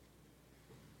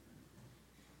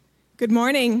Good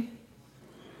morning.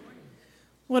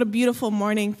 What a beautiful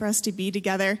morning for us to be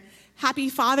together. Happy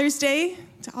Father's Day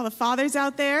to all the fathers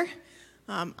out there.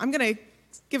 I'm going to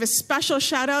give a special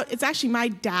shout out. It's actually my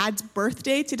dad's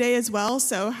birthday today as well,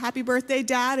 so happy birthday,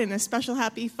 Dad, and a special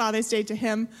happy Father's Day to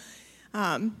him.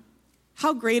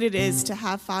 How great it is to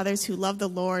have fathers who love the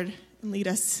Lord and lead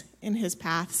us in his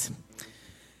paths.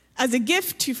 As a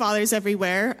gift to fathers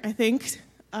everywhere, I think,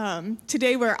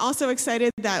 today we're also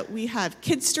excited that we have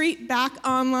Kid Street back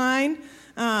online.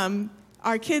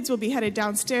 Our kids will be headed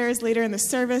downstairs later in the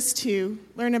service to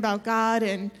learn about God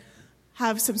and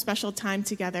have some special time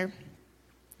together.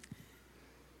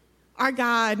 Our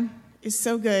God is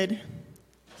so good.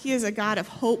 He is a God of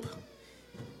hope.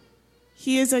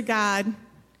 He is a God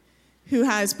who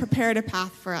has prepared a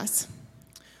path for us.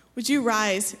 Would you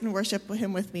rise and worship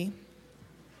him with me?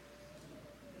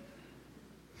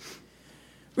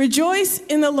 Rejoice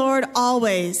in the Lord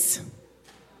always.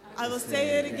 I will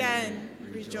say it again,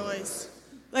 rejoice.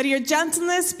 Let your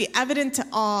gentleness be evident to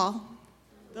all.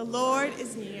 The Lord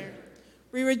is near.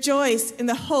 We rejoice in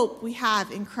the hope we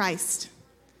have in Christ.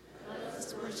 Let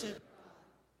us worship.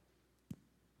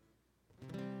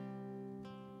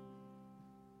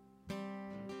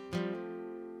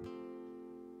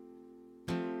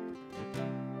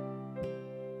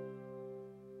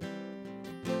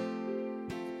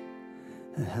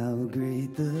 How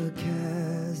great the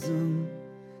chasm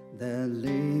that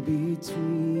lay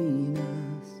between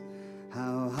us,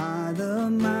 how high the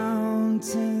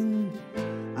mountain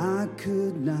I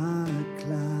could not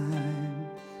climb.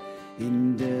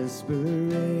 In desperation,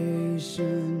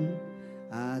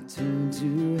 I turned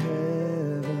to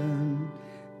heaven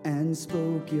and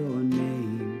spoke your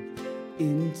name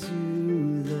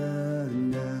into the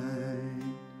night.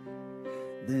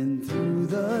 Then through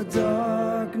the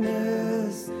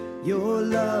darkness, your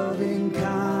loving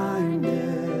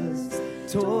kindness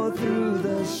tore through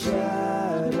the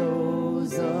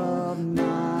shadows of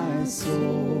my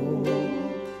soul.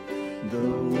 The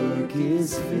work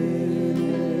is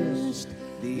finished,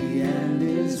 the end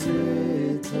is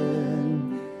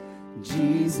written.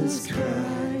 Jesus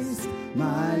Christ,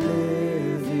 my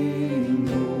living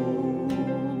hope.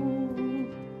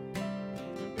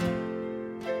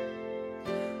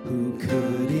 Who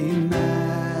could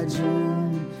imagine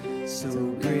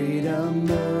so great a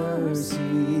mercy?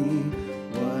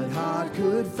 What heart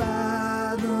could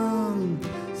fathom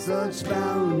such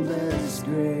boundless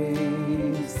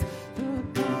grace? The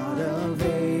God of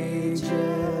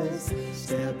ages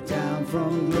stepped down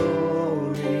from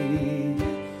glory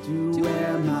to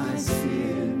wear my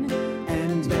sin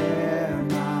and bear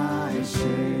my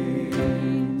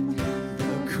shame.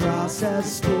 The cross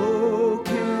has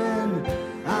spoken,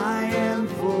 I am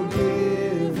forgiven.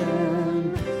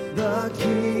 The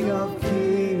King of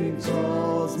Kings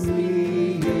calls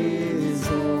me his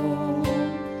own.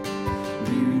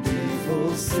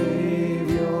 Beautiful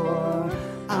Savior,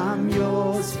 I'm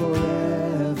yours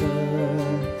forever.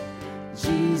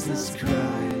 Jesus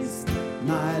Christ,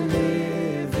 my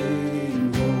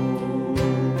living hope.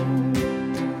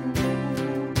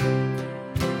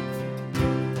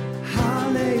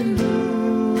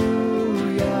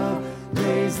 Hallelujah,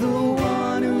 praise the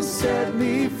one who set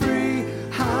me free.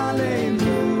 Hallelujah,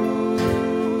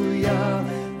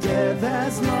 death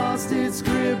has lost its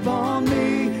grip on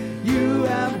me. You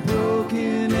have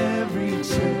broken every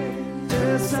chain.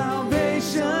 There's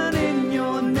salvation in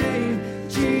your name,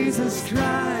 Jesus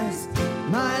Christ,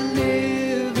 my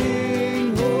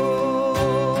living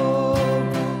hope.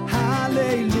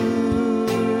 Hallelujah,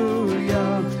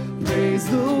 praise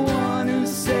the one who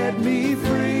set me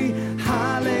free.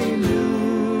 Hallelujah,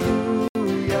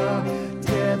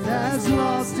 death has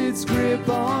lost its grip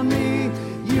on me.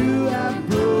 You have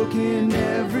broken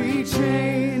every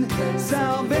chain.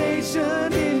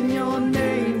 Salvation in your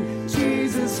name,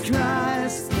 Jesus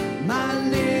Christ, my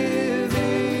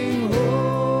living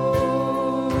hope.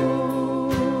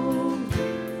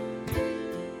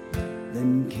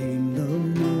 Then came the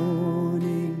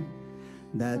morning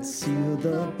that sealed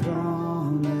the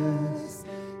promise.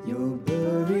 Your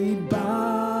buried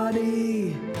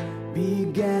body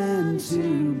began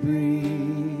to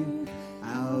breathe.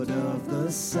 Out of the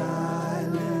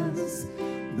silence,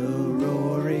 the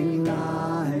roaring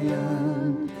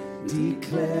lion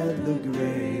declared the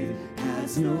grave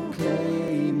has no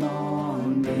claim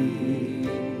on me.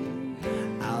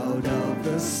 Out of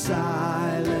the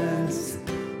silence,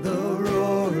 the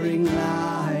roaring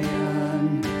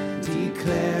lion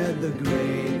declared the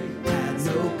grave has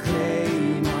no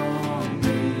claim on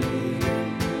me.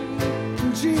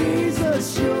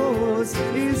 Jesus, yours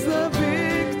is the victory.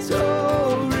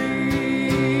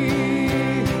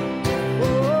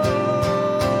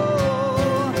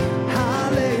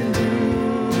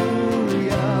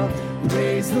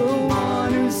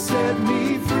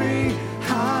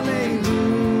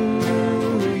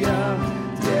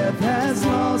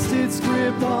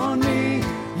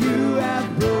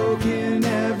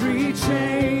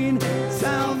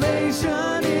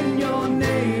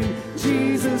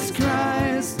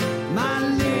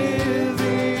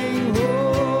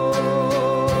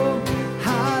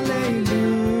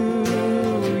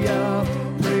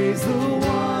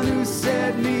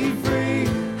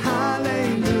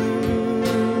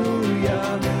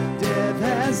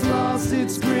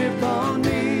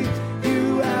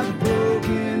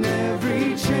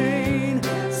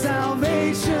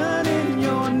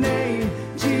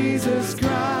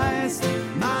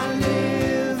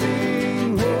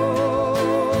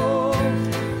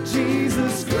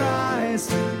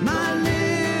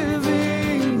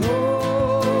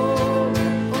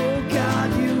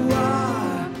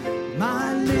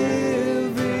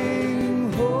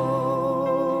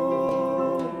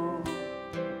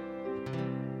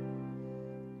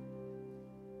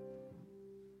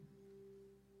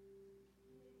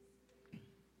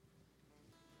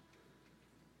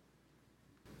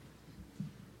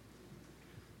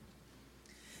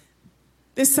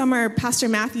 This summer, Pastor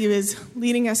Matthew is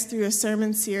leading us through a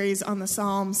sermon series on the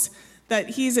Psalms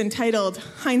that he's entitled,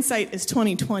 Hindsight is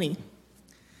 2020.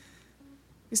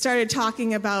 We started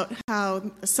talking about how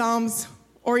the Psalms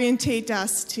orientate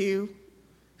us to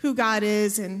who God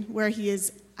is and where he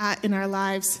is at in our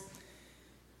lives.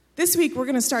 This week, we're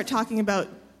going to start talking about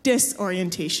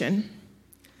disorientation.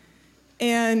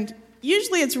 And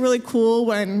usually it's really cool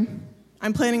when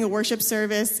I'm planning a worship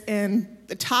service and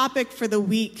the topic for the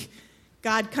week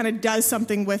God kind of does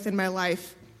something with in my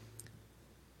life.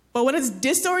 But when it's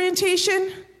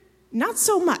disorientation, not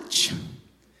so much.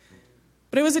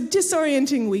 But it was a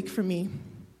disorienting week for me.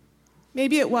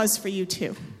 Maybe it was for you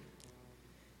too.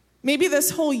 Maybe this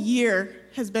whole year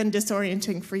has been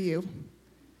disorienting for you.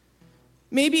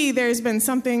 Maybe there's been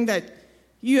something that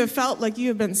you have felt like you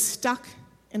have been stuck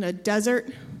in a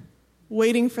desert,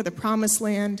 waiting for the promised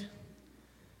land,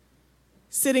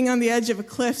 sitting on the edge of a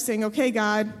cliff saying, okay,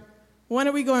 God, when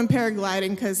are we going paragliding?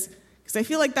 Because I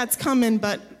feel like that's coming,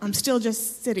 but I'm still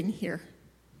just sitting here.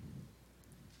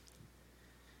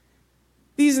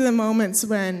 These are the moments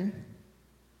when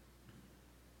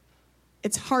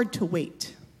it's hard to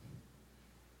wait.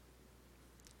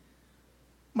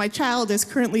 My child is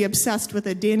currently obsessed with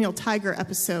a Daniel Tiger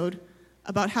episode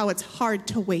about how it's hard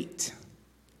to wait.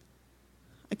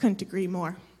 I couldn't agree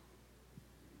more.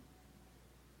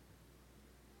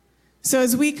 So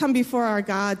as we come before our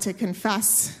God to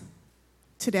confess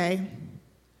today,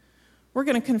 we're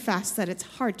going to confess that it's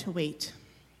hard to wait.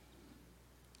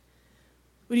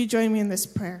 Would you join me in this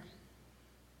prayer?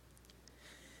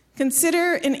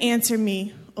 Consider and answer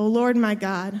me, O Lord my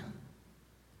God.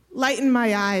 Lighten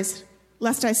my eyes,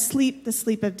 lest I sleep the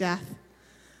sleep of death,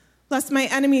 lest my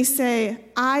enemies say,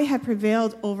 I have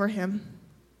prevailed over him,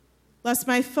 lest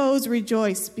my foes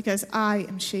rejoice because I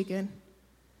am shaken.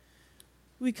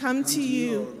 We come to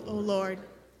you, O Lord,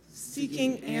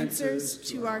 seeking answers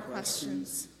to our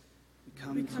questions.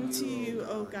 We come to you,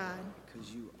 O God,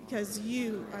 because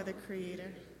you are the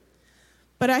Creator.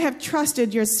 But I have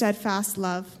trusted your steadfast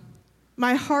love.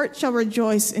 My heart shall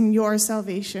rejoice in your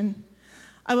salvation.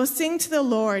 I will sing to the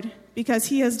Lord because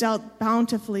he has dealt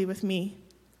bountifully with me.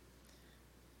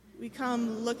 We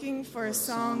come looking for a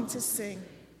song to sing.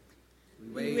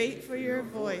 We wait for your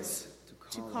voice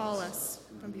to call us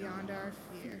from beyond our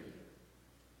fear.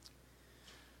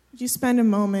 Would you spend a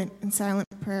moment in silent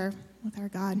prayer with our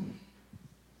God?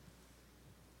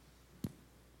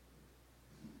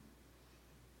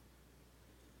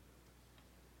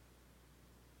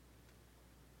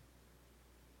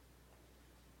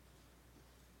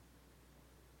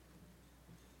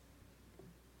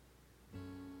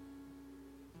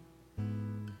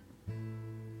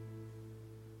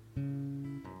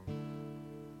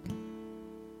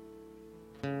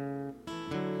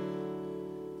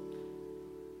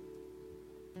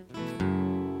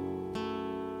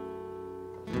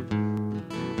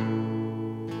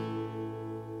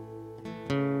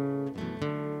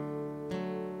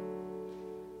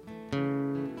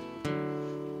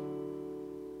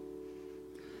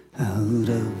 Out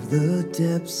of the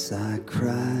depths I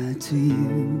cry to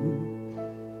you.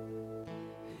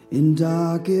 In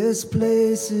darkest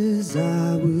places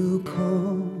I will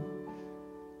call.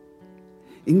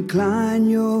 Incline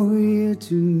your ear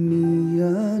to me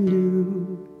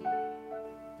anew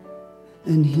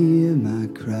and hear my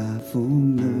cry for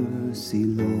mercy,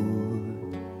 Lord.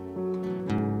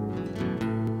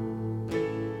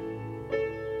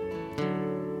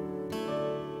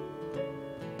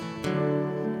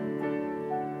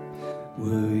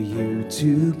 Were you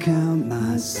to count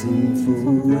my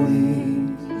sinful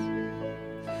ways,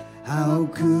 how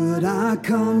could I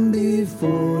come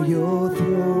before your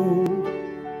throne?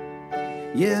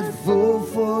 Yet full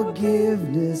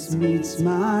forgiveness meets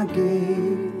my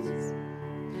gaze.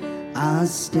 I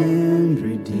stand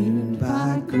redeemed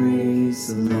by grace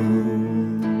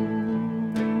alone.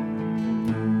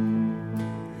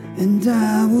 And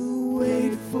I will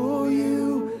wait for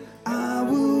you, I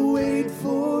will wait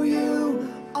for you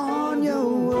on your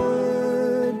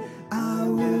word. I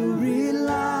will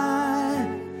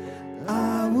rely,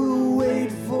 I will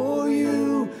wait for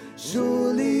you,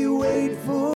 surely wait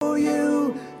for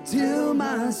you till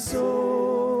my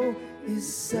soul is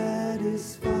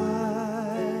satisfied.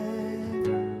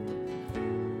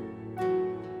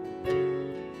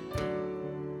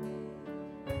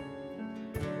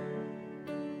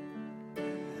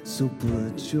 So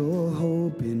put your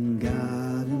hope in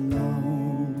God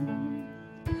alone.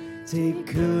 Take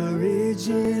courage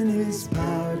in his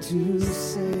power to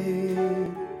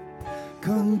save,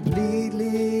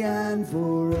 completely and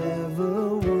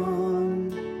forever one,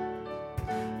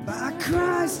 by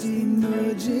Christ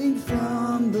emerging from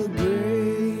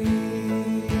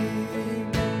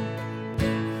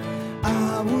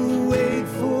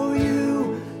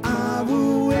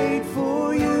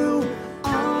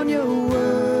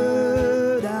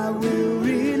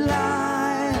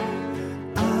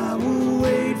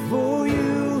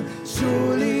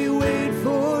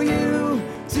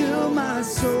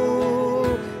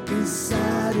soul is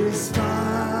satisfied.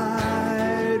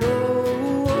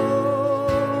 Oh,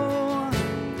 oh.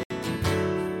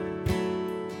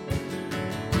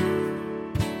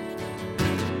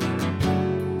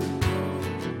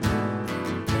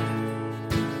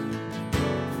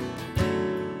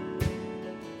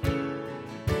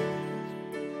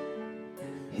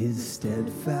 His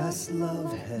steadfast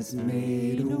love has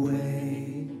made a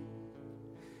way,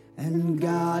 and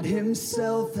God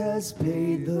himself has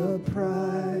paid the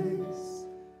price,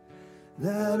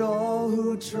 that all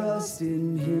who trust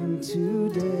in him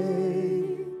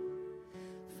today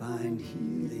find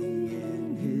healing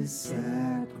in his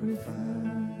sacrifice.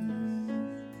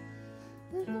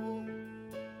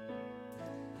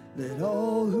 That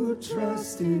all who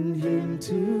trust in him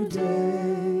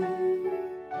today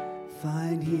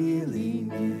find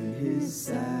healing in his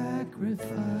sacrifice.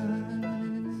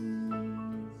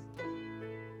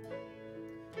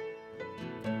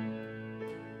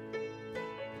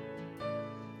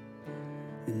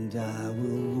 And I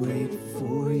will wait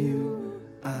for you,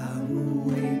 I will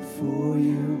wait for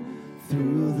you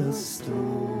through the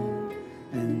storm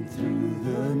and through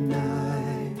the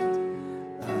night.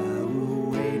 I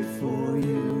will wait for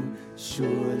you,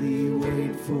 surely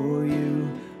wait for you,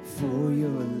 for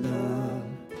your love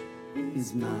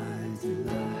is my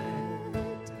delight.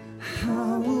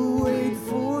 I will wait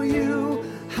for you,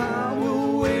 I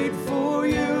will wait for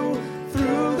you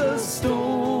through the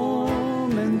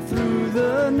storm and through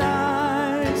the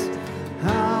night.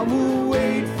 I will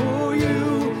wait for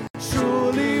you,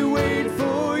 surely wait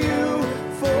for you,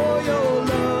 for your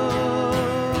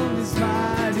love is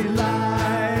my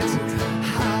delight.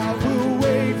 I will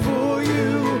wait for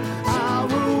you, I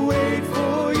will wait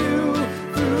for you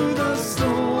through the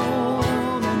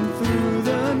storm and through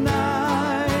the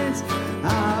night.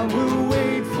 I will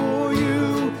wait for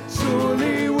you,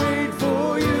 surely wait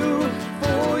for you,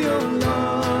 for your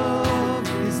love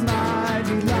is my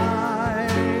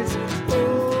delight.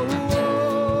 Oh, oh.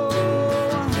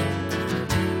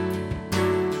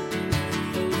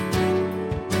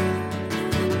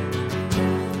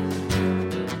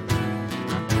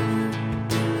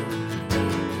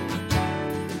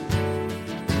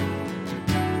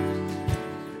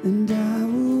 And I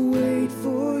will wait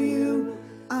for you,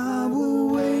 I will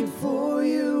wait for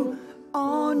you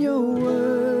on your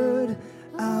word.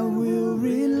 I will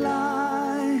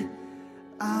rely,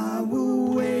 I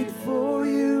will wait for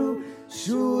you,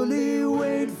 surely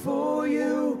wait for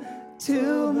you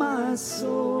till my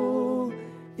soul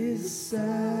is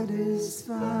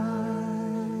satisfied.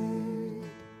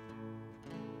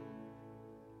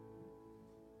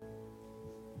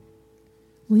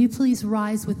 Will you please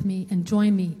rise with me and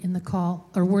join me in the call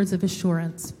or words of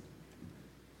assurance?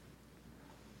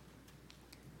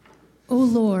 O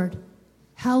Lord,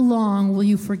 how long will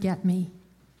you forget me?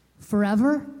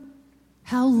 Forever?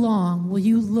 How long will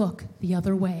you look the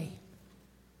other way?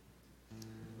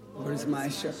 Lord is my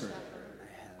shepherd.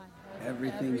 I have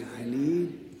everything I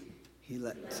need. He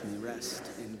lets me rest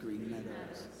in green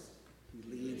meadows. He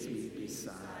leads me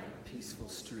beside peaceful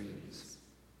streams.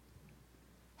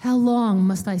 How long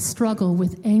must I struggle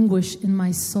with anguish in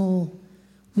my soul,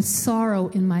 with sorrow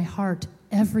in my heart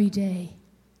every day?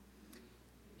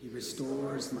 He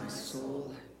restores my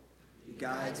soul. He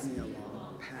guides me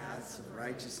along paths of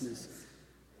righteousness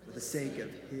for the sake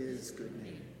of his good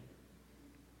name.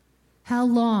 How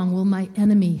long will my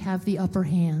enemy have the upper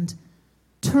hand?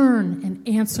 Turn and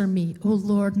answer me, O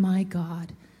Lord my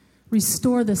God.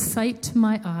 Restore the sight to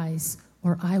my eyes,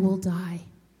 or I will die.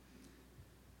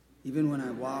 Even when I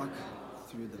walk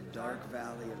through the dark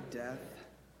valley of death,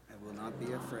 I will not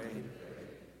be afraid,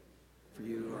 for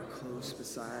you are close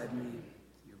beside me.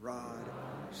 Your rod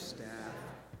and your staff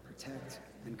protect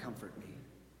and comfort me.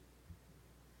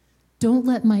 Don't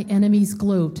let my enemies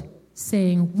gloat,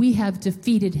 saying, we have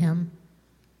defeated him.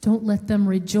 Don't let them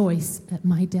rejoice at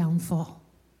my downfall.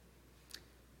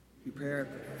 You prepare a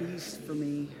feast for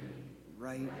me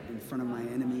right in front of my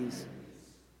enemies.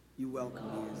 You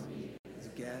welcome me as a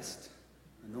guest,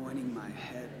 anointing my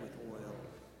head with oil,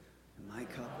 and my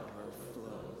cup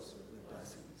overflows with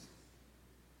blessings.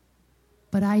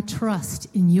 But I trust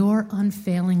in your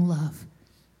unfailing love.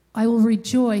 I will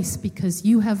rejoice because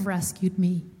you have rescued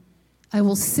me. I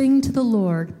will sing to the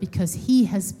Lord because he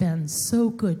has been so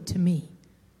good to me.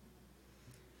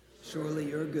 Surely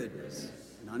your goodness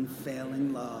and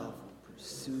unfailing love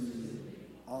pursue me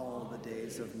all the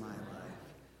days of my life,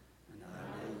 and I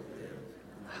will live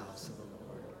in the house of the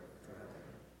Lord forever.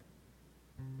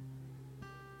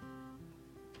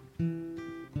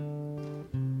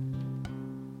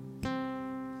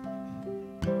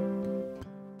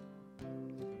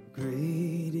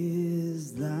 Great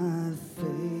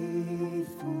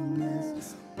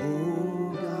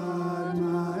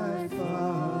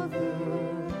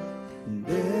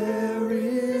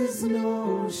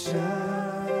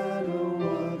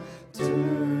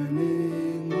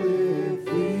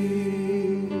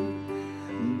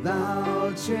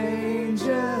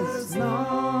changes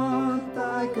not,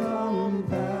 thy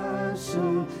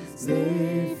compassions,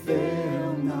 they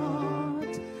fail not.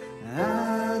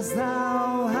 As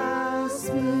thou hast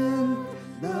been,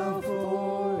 thou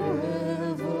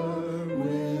forever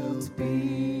wilt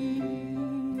be.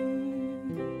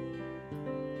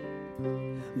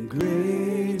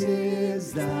 Great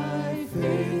is thy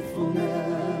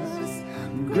faithfulness,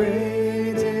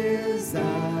 great is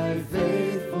thy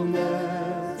faithfulness.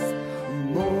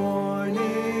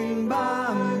 Morning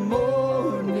by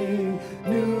morning,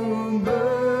 new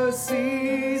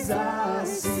mercies I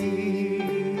see.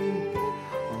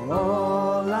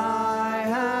 All I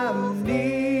have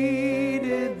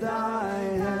needed, thy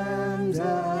hand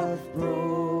hath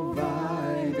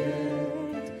provided.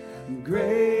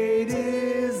 Great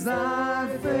is thy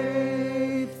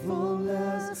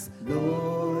faithfulness,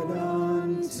 Lord,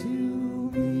 unto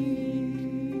me.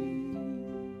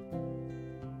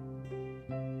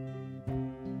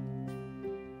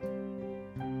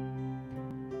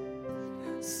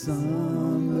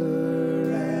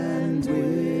 Summer and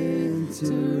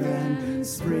winter and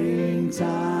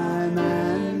springtime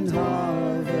and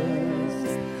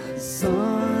harvest,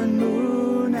 sun,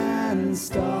 moon, and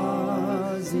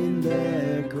stars in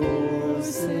their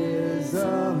courses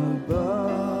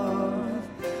above,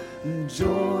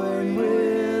 join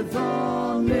with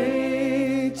all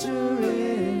nature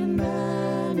in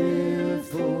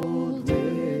manifold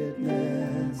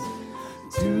witness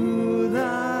to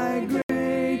thy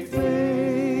great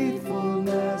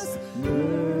faithfulness,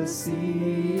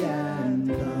 mercy, and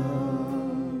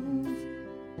love.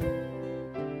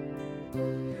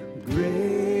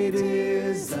 Great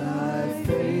is thy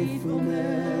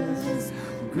faithfulness,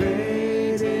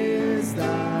 great is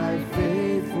thy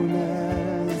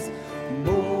faithfulness.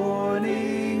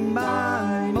 Morning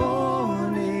by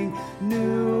morning,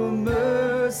 new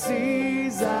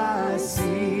mercies I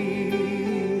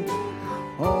see.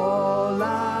 All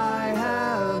I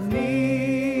have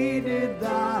needed,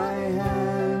 thy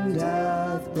hand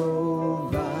hath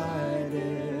provided.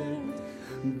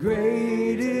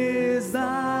 Great is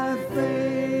thy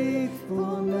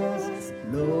faithfulness,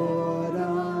 Lord,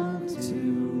 unto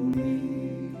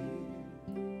me.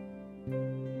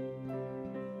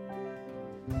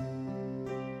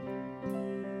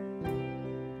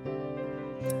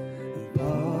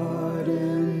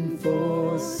 Pardon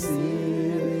for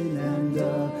sin and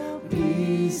a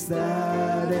peace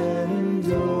that endureth,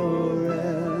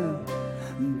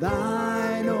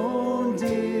 thine own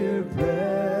dear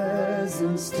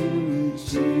presence to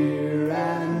cheer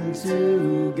and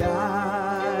to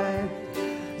guide,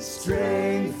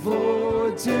 strength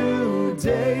for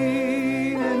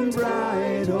today and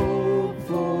bright hope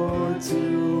for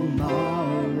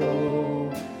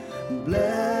tomorrow.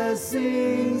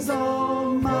 Blessings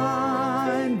all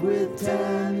mine with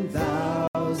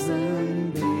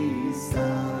 10,000 beside.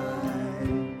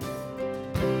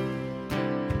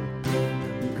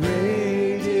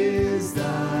 Great is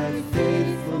thy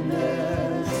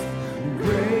faithfulness,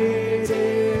 great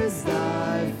is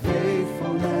thy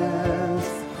faithfulness.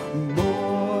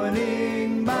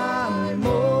 Morning by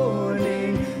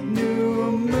morning,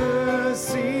 new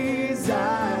mercies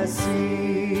I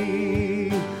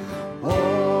see.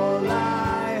 All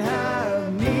I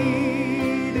have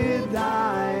needed,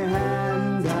 thy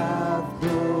hand hath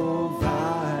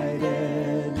provided.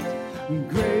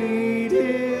 Great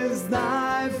is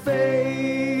thy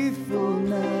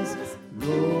faithfulness,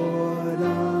 Lord,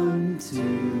 unto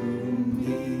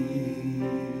me.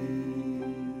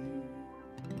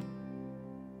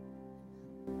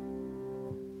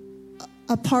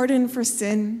 A pardon for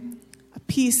sin, a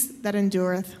peace that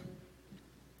endureth,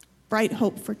 bright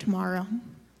hope for tomorrow.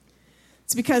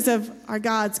 It's because of our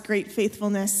God's great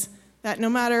faithfulness that no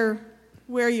matter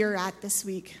where you're at this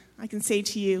week, I can say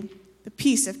to you, the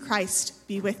peace of Christ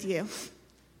be with you.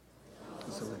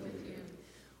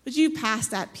 Would you pass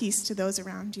that peace to those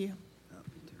around you?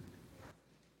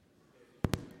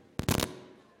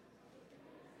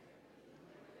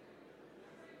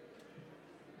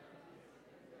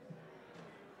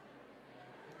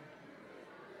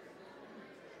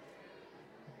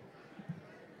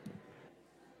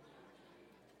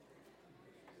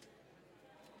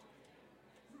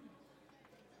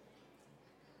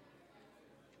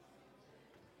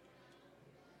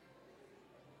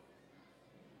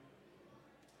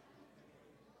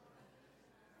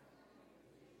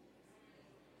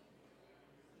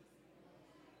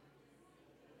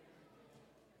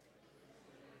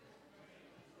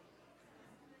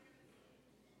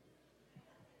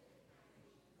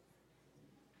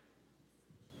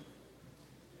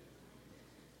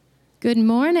 Good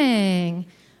morning.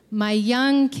 My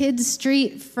young Kids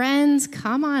Street friends,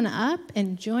 come on up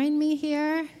and join me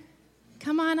here.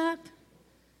 Come on up.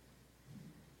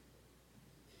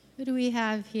 Who do we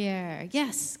have here?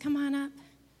 Yes, come on up.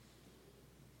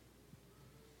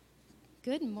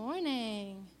 Good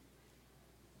morning.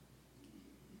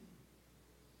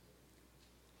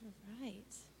 All right.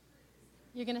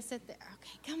 You're going to sit there.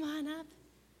 Okay, come on up.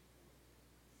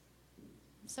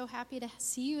 I'm so happy to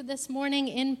see you this morning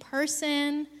in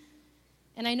person.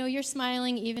 And I know you're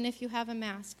smiling even if you have a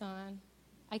mask on.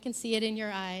 I can see it in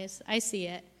your eyes. I see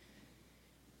it.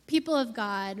 People of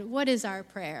God, what is our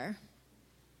prayer?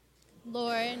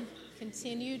 Lord,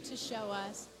 continue to show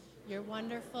us your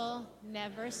wonderful,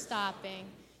 never stopping,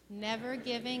 never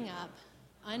giving up,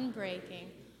 unbreaking,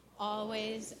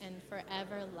 always and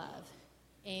forever love.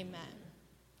 Amen.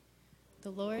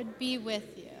 The Lord be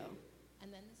with you.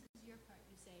 And then this is your part.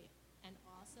 You say, and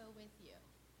also with you.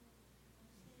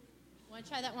 Want to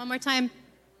try that one more time?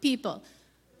 People,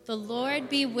 the Lord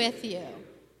be with you.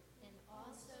 And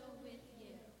also with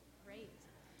you. Great.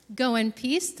 Go in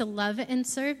peace to love and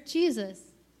serve Jesus.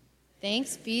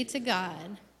 Thanks be to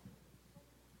God.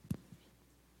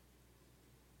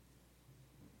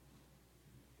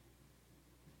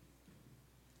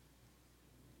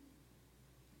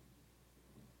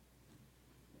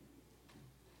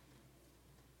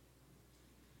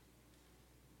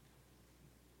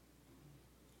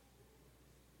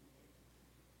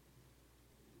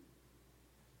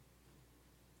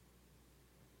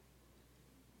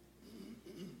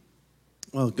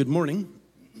 Well, good morning.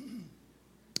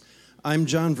 I'm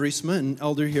John Vriesma, an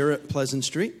elder here at Pleasant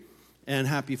Street, and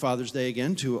happy Father's Day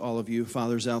again to all of you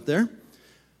fathers out there.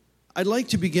 I'd like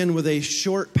to begin with a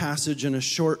short passage and a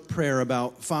short prayer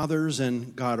about fathers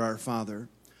and God our Father.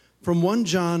 From 1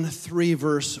 John 3,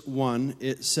 verse 1,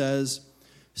 it says,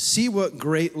 "See what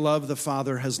great love the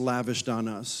Father has lavished on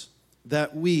us,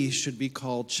 that we should be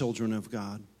called children of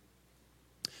God."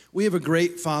 We have a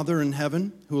great Father in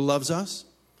heaven who loves us.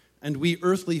 And we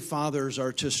earthly fathers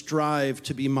are to strive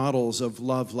to be models of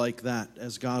love like that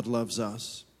as God loves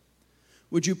us.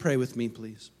 Would you pray with me,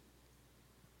 please?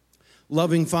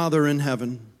 Loving Father in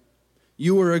heaven,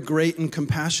 you are a great and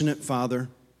compassionate Father.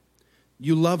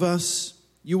 You love us,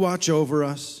 you watch over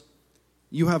us,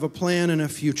 you have a plan and a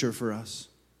future for us.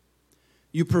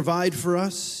 You provide for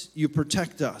us, you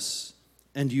protect us,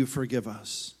 and you forgive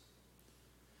us.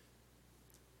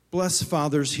 Bless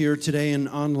fathers here today and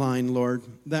online, Lord,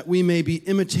 that we may be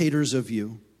imitators of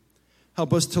you.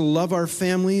 Help us to love our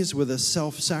families with a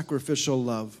self-sacrificial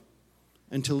love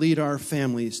and to lead our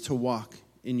families to walk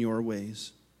in your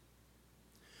ways.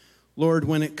 Lord,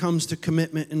 when it comes to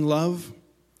commitment and love,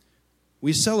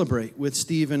 we celebrate with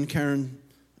Steve and Karen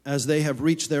as they have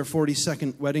reached their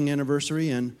 42nd wedding anniversary,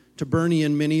 and to Bernie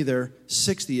and Minnie, their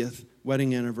 60th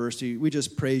wedding anniversary. We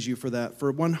just praise you for that,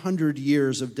 for 100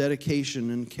 years of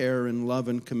dedication and care and love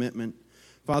and commitment.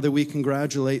 Father, we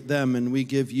congratulate them and we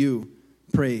give you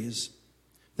praise.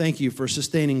 Thank you for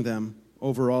sustaining them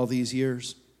over all these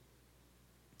years.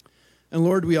 And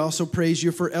Lord, we also praise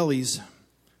you for Ellie's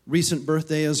recent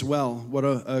birthday as well. What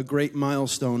a great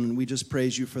milestone, and we just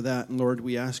praise you for that. And Lord,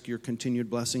 we ask your continued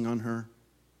blessing on her.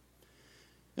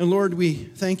 And Lord, we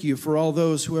thank you for all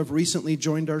those who have recently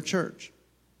joined our church.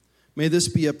 May this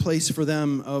be a place for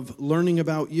them of learning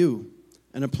about you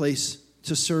and a place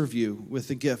to serve you with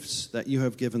the gifts that you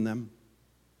have given them.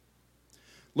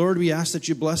 Lord, we ask that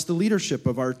you bless the leadership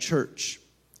of our church.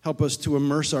 Help us to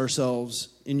immerse ourselves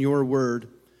in your word,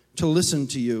 to listen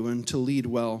to you and to lead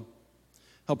well.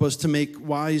 Help us to make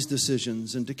wise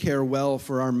decisions and to care well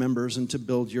for our members and to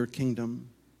build your kingdom.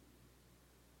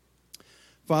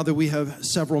 Father, we have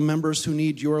several members who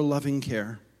need your loving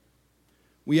care.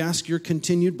 We ask your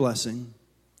continued blessing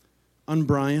on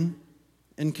Brian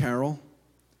and Carol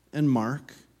and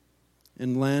Mark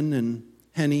and Len and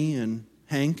Henny and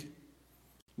Hank.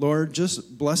 Lord,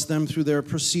 just bless them through their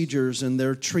procedures and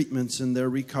their treatments and their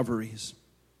recoveries.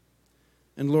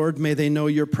 And Lord, may they know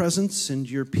your presence and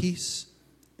your peace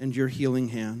and your healing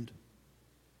hand.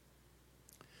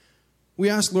 We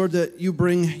ask, Lord, that you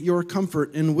bring your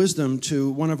comfort and wisdom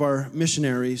to one of our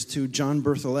missionaries, to John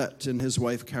Berthollet and his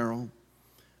wife Carol,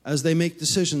 as they make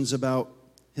decisions about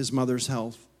his mother's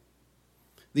health.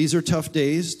 These are tough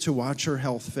days to watch her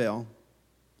health fail.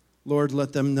 Lord,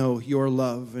 let them know your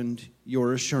love and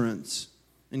your assurance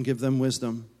and give them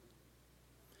wisdom.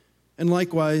 And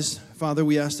likewise, Father,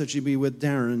 we ask that you be with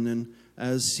Darren, and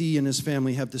as he and his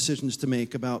family have decisions to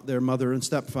make about their mother and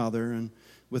stepfather and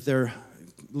with their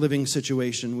living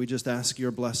situation, we just ask your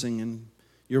blessing and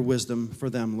your wisdom for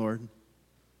them, Lord.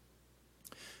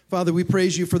 Father, we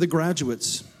praise you for the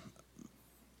graduates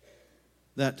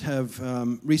that have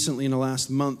recently, in the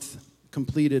last month,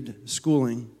 completed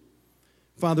schooling.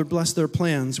 Father, bless their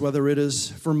plans, whether it is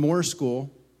for more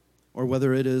school or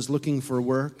whether it is looking for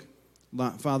work.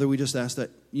 Father, we just ask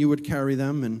that you would carry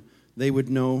them and they would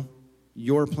know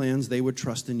your plans, they would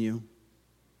trust in you.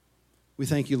 We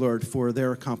thank you, Lord, for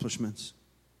their accomplishments.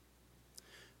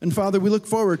 And Father, we look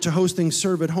forward to hosting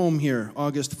Serve at Home here,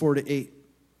 August 4 to 8.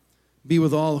 Be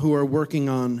with all who are working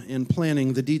on and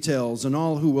planning the details and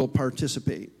all who will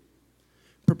participate.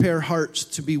 Prepare hearts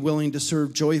to be willing to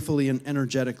serve joyfully and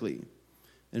energetically.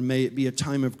 And may it be a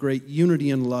time of great unity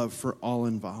and love for all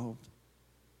involved.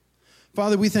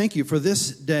 Father, we thank you for this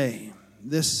day,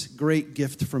 this great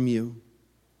gift from you.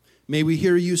 May we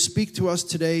hear you speak to us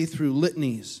today through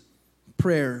litanies,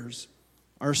 prayers,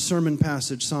 our sermon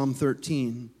passage, Psalm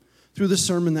 13, through the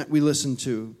sermon that we listen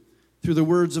to, through the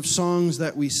words of songs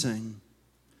that we sing.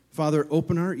 Father,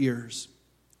 open our ears,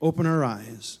 open our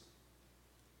eyes,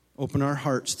 open our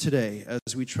hearts today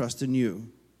as we trust in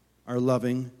you, our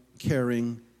loving,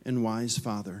 caring, and wise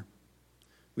Father.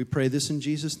 We pray this in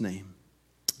Jesus' name.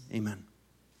 Amen.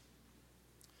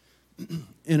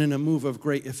 And in a move of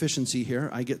great efficiency here,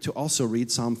 I get to also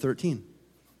read Psalm 13.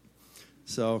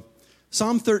 So,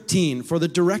 Psalm 13, for the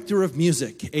director of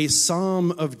music, a psalm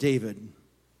of David.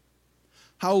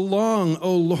 How long,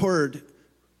 O Lord,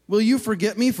 will you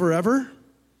forget me forever?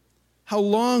 How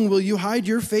long will you hide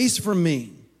your face from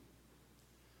me?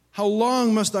 How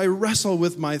long must I wrestle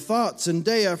with my thoughts and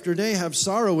day after day have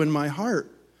sorrow in my heart?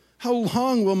 How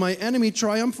long will my enemy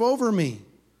triumph over me?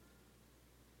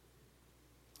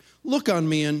 Look on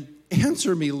me and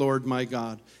answer me, Lord my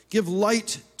God. Give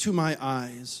light to my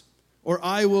eyes, or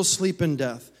I will sleep in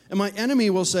death. And my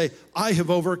enemy will say, I have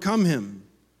overcome him,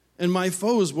 and my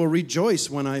foes will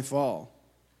rejoice when I fall.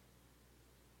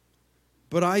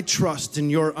 But I trust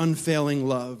in your unfailing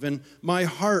love, and my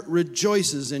heart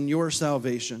rejoices in your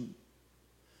salvation.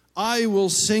 I will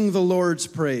sing the Lord's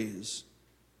praise,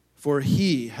 for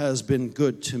he has been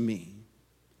good to me.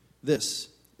 This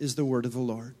is the word of the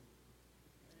Lord.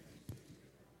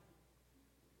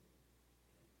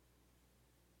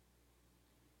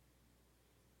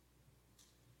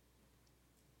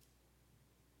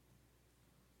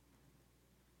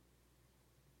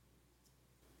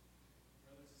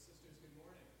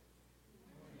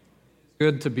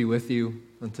 Good to be with you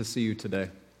and to see you today.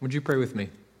 Would you pray with me?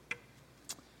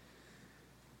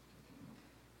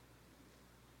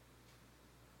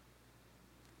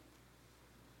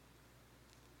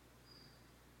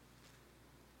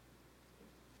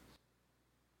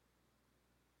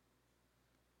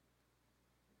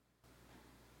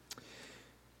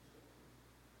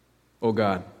 Oh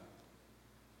God,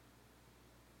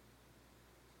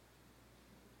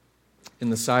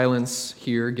 in the silence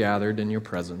here gathered in your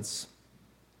presence,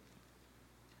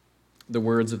 the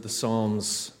words of the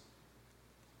Psalms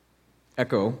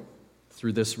echo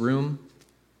through this room,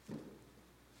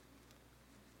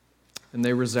 and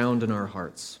they resound in our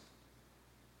hearts.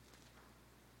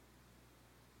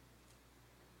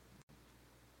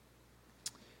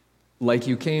 Like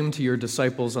you came to your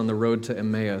disciples on the road to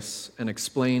Emmaus and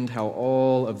explained how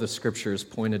all of the scriptures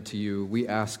pointed to you, we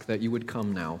ask that you would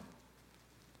come now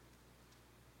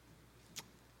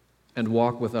and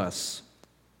walk with us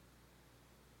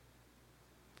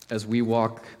as we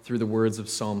walk through the words of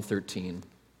Psalm 13.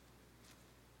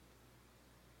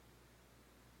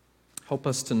 Help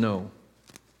us to know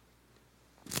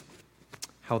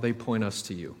how they point us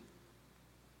to you.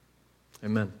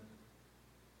 Amen.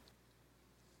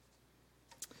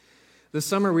 This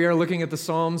summer, we are looking at the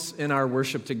Psalms in our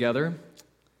worship together.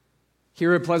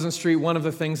 Here at Pleasant Street, one of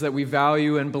the things that we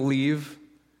value and believe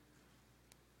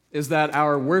is that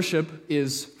our worship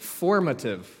is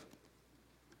formative.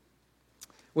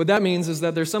 What that means is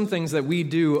that there's some things that we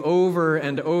do over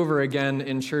and over again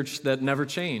in church that never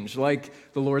change,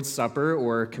 like the Lord's Supper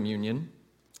or communion.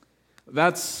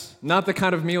 That's not the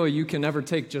kind of meal you can ever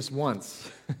take just once.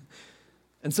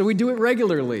 And so we do it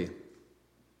regularly.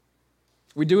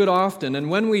 We do it often, and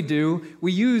when we do,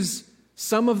 we use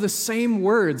some of the same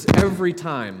words every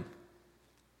time.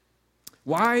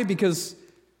 Why? Because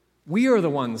we are the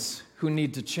ones who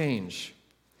need to change.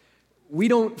 We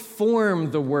don't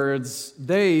form the words,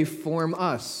 they form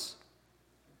us.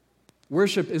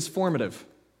 Worship is formative.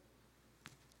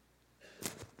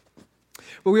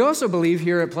 But we also believe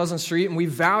here at Pleasant Street, and we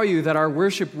value that our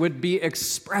worship would be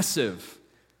expressive.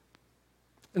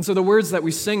 And so the words that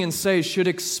we sing and say should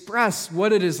express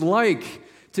what it is like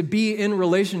to be in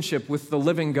relationship with the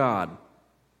living God.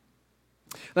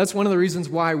 That's one of the reasons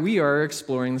why we are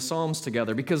exploring the Psalms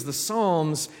together, because the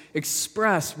Psalms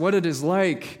express what it is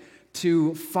like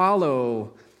to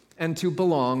follow and to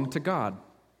belong to God.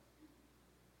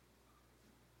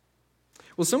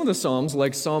 Well, some of the Psalms,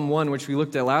 like Psalm 1, which we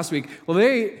looked at last week, well,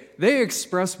 they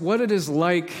express what it is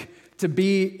like to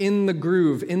be in the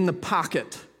groove, in the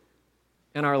pocket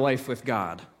in our life with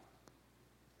God.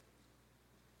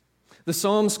 The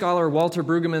Psalm scholar Walter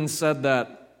Brueggemann said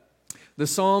that the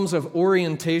Psalms of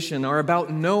orientation are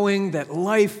about knowing that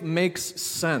life makes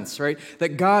sense, right?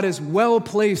 That God is well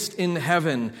placed in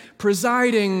heaven,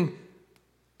 presiding,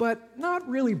 but not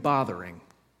really bothering.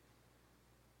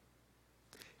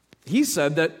 He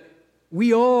said that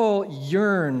we all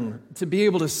yearn to be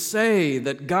able to say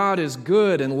that God is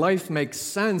good and life makes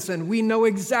sense, and we know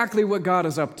exactly what God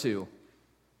is up to.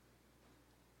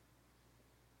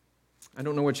 I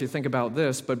don't know what you think about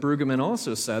this, but Brueggemann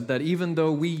also said that even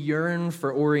though we yearn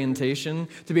for orientation,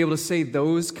 to be able to say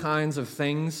those kinds of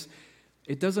things,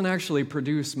 it doesn't actually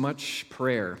produce much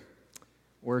prayer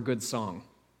or a good song.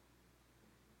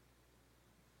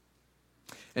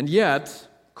 And yet,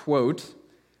 quote,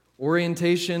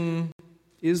 orientation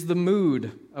is the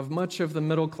mood of much of the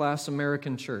middle-class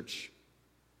American church.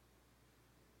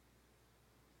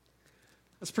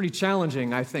 That's pretty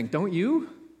challenging, I think, don't you?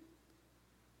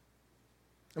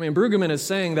 I mean, Brueggemann is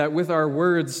saying that with our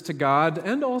words to God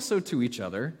and also to each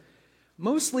other,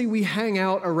 mostly we hang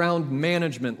out around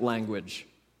management language.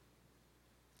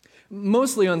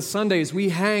 Mostly on Sundays, we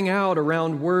hang out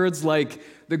around words like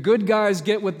the good guys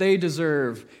get what they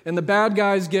deserve, and the bad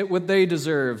guys get what they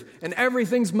deserve, and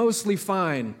everything's mostly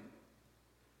fine.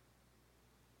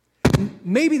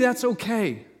 Maybe that's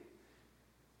okay,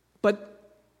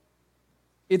 but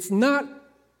it's not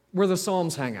where the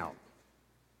Psalms hang out.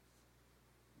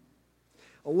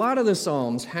 A lot of the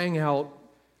Psalms hang out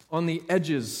on the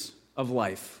edges of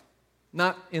life,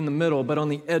 not in the middle, but on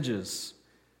the edges.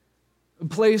 A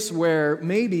place where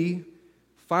maybe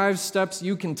 5 steps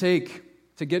you can take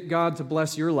to get God to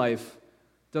bless your life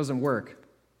doesn't work.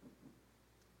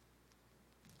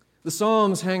 The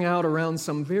Psalms hang out around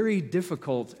some very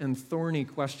difficult and thorny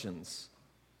questions.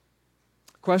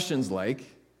 Questions like,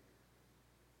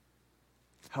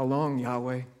 how long,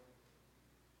 Yahweh?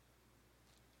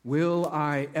 Will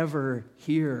I ever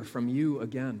hear from you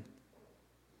again?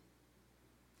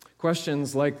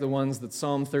 Questions like the ones that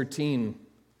Psalm 13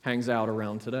 hangs out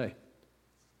around today.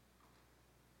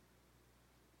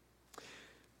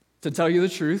 To tell you the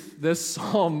truth, this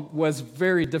psalm was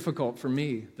very difficult for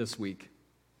me this week.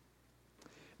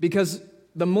 Because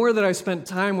the more that I spent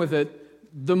time with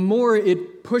it, the more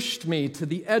it pushed me to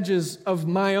the edges of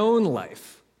my own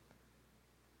life,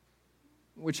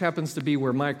 which happens to be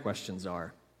where my questions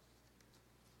are.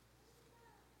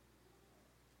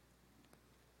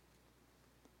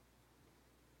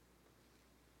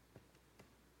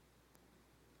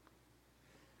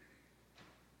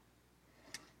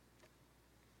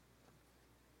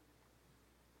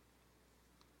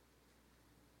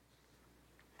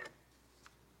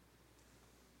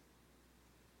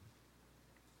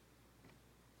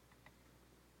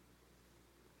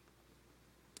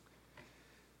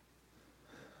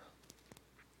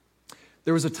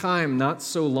 There was a time not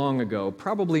so long ago,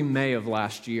 probably May of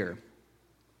last year,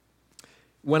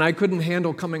 when I couldn't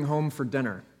handle coming home for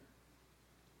dinner.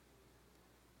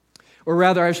 Or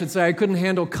rather, I should say, I couldn't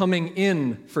handle coming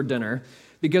in for dinner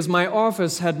because my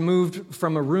office had moved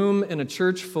from a room in a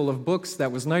church full of books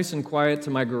that was nice and quiet to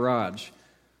my garage.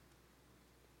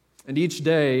 And each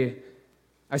day,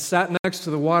 I sat next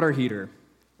to the water heater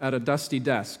at a dusty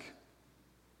desk.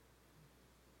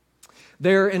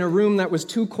 There, in a room that was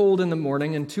too cold in the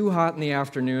morning and too hot in the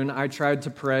afternoon, I tried to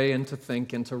pray and to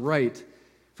think and to write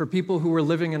for people who were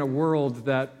living in a world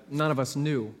that none of us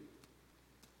knew.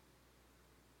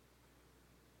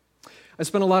 I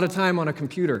spent a lot of time on a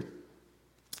computer.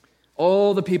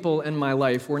 All the people in my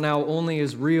life were now only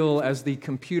as real as the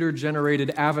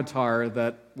computer-generated avatar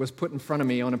that was put in front of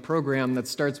me on a program that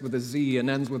starts with a Z and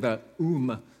ends with a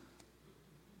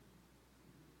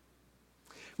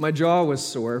My jaw was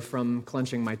sore from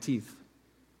clenching my teeth.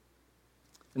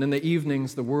 And in the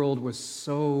evenings, the world was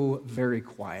so very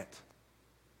quiet,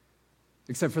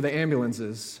 except for the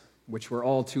ambulances, which were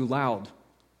all too loud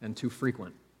and too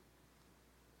frequent.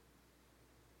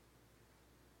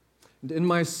 And in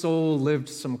my soul lived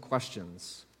some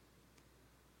questions.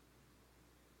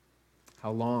 How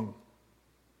long?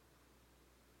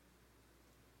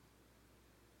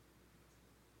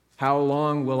 How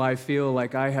long will I feel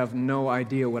like I have no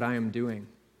idea what I am doing?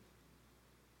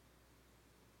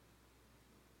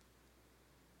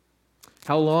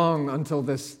 How long until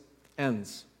this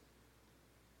ends?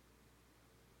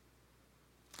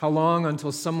 How long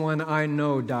until someone I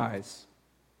know dies?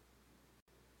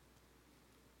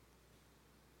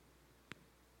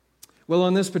 Well,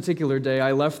 on this particular day,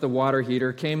 I left the water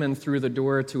heater, came in through the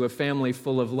door to a family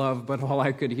full of love, but all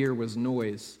I could hear was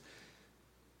noise.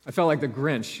 I felt like the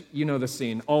Grinch. You know the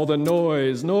scene. All the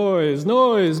noise, noise,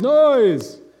 noise,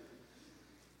 noise.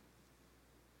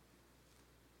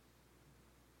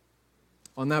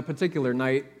 On that particular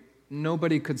night,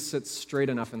 nobody could sit straight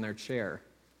enough in their chair,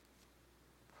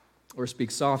 or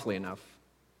speak softly enough,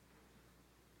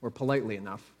 or politely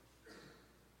enough.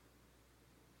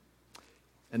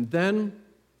 And then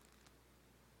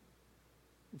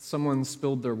someone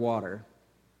spilled their water,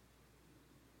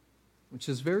 which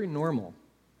is very normal.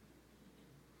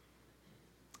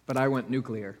 But I went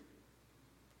nuclear.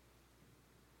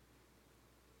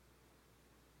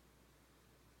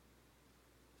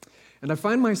 And I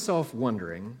find myself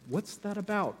wondering, what's that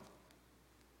about?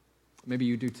 Maybe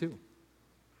you do too.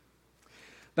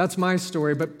 That's my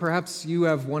story, but perhaps you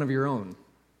have one of your own.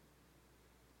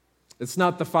 It's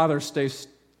not the Father's Day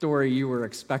story you were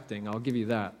expecting, I'll give you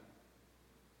that.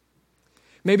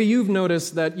 Maybe you've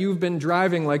noticed that you've been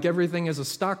driving like everything is a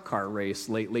stock car race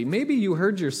lately. Maybe you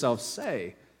heard yourself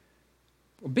say,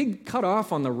 a big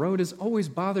cutoff on the road has always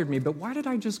bothered me, but why did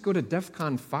I just go to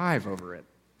DEFCON 5 over it?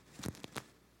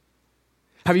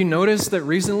 Have you noticed that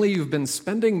recently you've been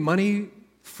spending money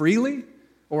freely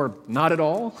or not at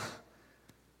all?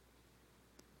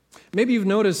 Maybe you've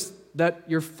noticed that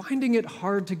you're finding it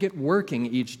hard to get working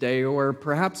each day, or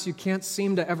perhaps you can't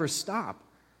seem to ever stop.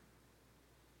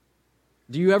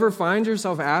 Do you ever find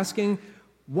yourself asking,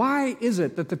 why is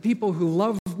it that the people who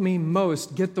love me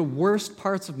most get the worst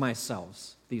parts of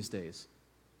myself these days?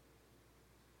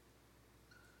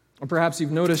 Or perhaps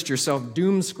you've noticed yourself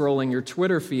doom scrolling your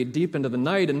Twitter feed deep into the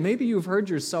night, and maybe you've heard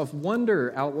yourself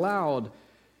wonder out loud,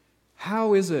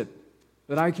 how is it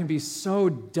that I can be so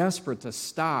desperate to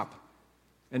stop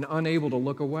and unable to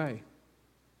look away?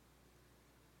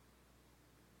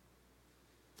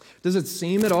 Does it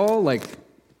seem at all like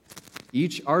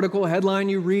each article headline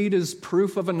you read is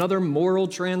proof of another moral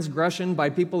transgression by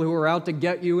people who are out to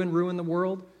get you and ruin the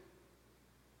world?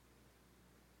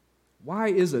 Why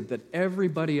is it that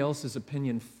everybody else's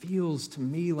opinion feels to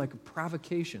me like a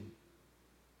provocation?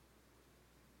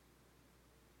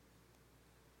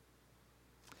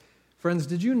 Friends,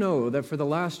 did you know that for the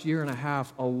last year and a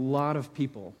half, a lot of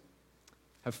people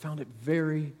have found it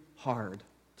very hard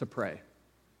to pray?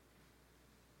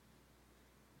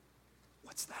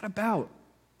 What's that about?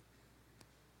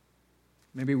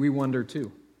 Maybe we wonder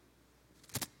too.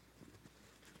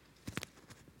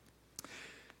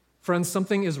 Friends,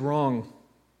 something is wrong.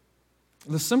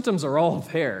 The symptoms are all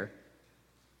there.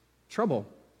 Trouble.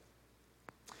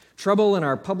 Trouble in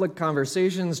our public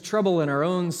conversations, trouble in our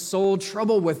own soul,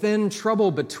 trouble within, trouble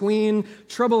between.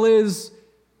 Trouble is,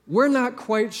 we're not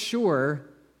quite sure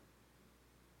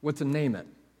what to name it.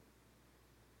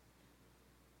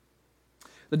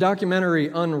 The documentary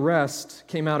Unrest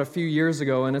came out a few years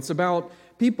ago, and it's about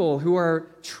people who are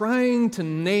trying to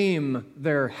name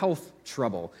their health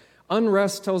trouble.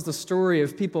 Unrest tells the story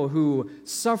of people who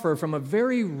suffer from a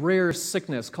very rare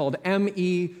sickness called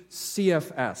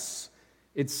ME/CFS.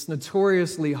 It's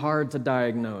notoriously hard to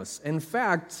diagnose. In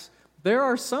fact, there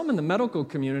are some in the medical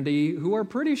community who are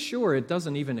pretty sure it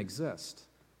doesn't even exist.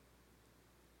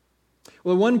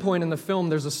 Well, at one point in the film,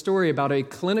 there's a story about a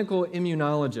clinical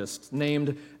immunologist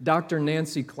named Dr.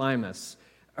 Nancy Klimas.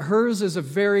 Hers is a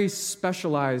very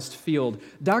specialized field.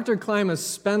 Dr. Klimas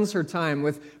spends her time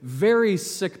with very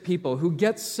sick people who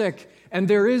get sick, and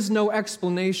there is no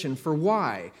explanation for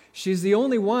why. She's the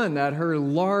only one at her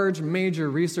large, major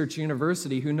research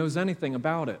university who knows anything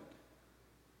about it.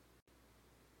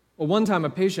 Well, one time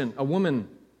a woman,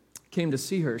 came to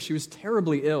see her. She was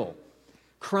terribly ill,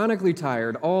 chronically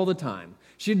tired all the time.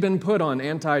 She'd been put on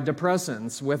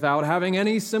antidepressants without having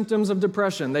any symptoms of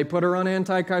depression. They put her on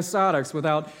antipsychotics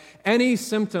without any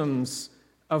symptoms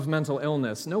of mental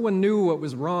illness. No one knew what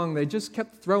was wrong. They just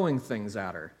kept throwing things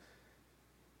at her.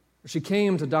 She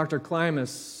came to Dr.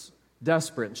 Klimas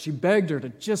desperate. She begged her to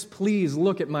just please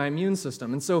look at my immune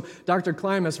system. And so Dr.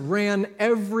 Klimas ran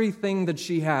everything that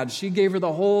she had. She gave her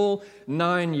the whole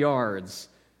 9 yards.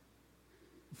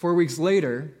 4 weeks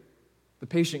later, the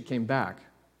patient came back.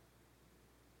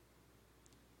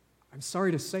 I'm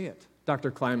sorry to say it,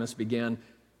 Dr. Klimas began,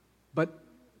 but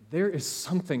there is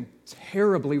something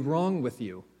terribly wrong with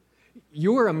you.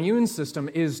 Your immune system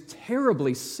is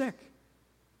terribly sick.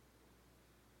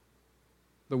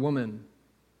 The woman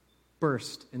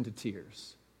burst into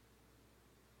tears.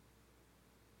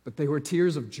 But they were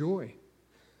tears of joy.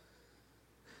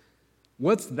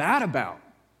 What's that about?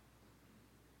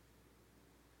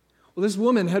 Well, this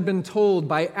woman had been told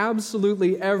by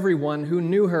absolutely everyone who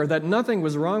knew her that nothing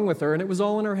was wrong with her and it was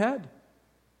all in her head.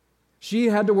 She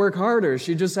had to work harder.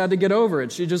 She just had to get over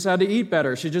it. She just had to eat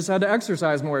better. She just had to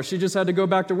exercise more. She just had to go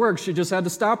back to work. She just had to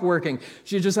stop working.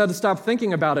 She just had to stop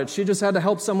thinking about it. She just had to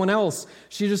help someone else.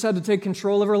 She just had to take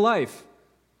control of her life.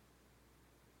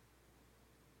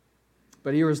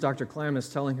 But here is Dr.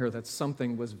 Klamis telling her that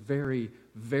something was very,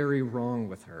 very wrong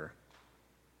with her.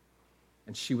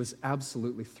 And she was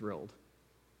absolutely thrilled.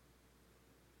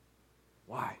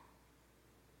 Why?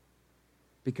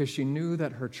 Because she knew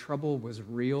that her trouble was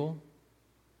real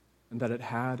and that it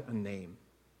had a name.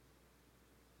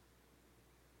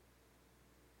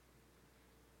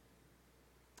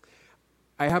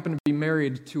 I happen to be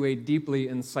married to a deeply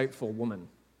insightful woman.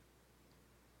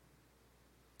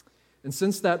 And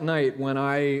since that night when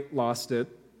I lost it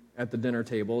at the dinner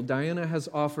table, Diana has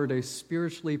offered a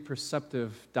spiritually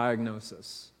perceptive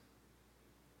diagnosis.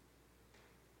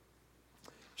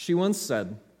 She once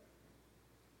said,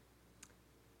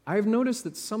 "I've noticed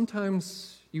that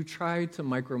sometimes you try to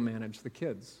micromanage the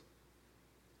kids.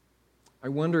 I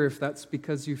wonder if that's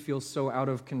because you feel so out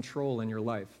of control in your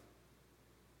life."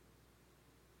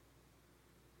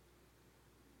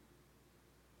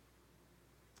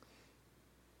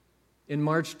 In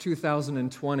March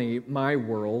 2020, my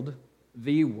world,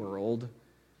 the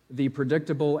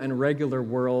predictable and regular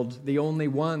world, the only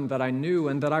one that I knew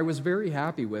and that I was very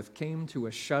happy with, came to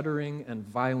a shuddering and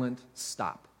violent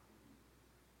stop.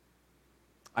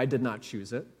 I did not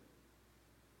choose it.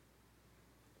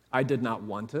 I did not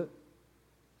want it.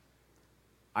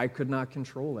 I could not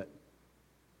control it.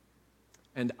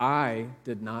 And I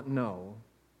did not know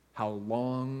how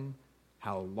long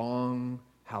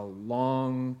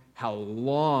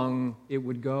it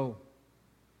would go.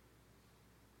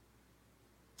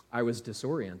 I was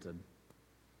disoriented.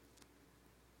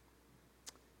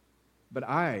 But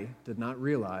I did not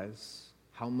realize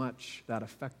how much that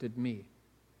affected me.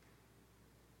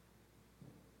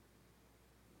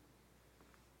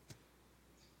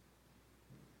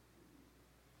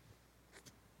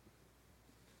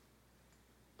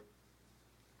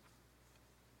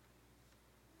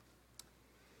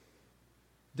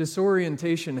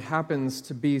 Disorientation happens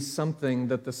to be something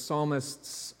that the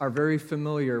psalmists are very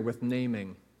familiar with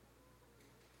naming.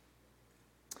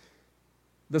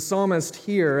 The psalmist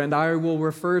here, and I will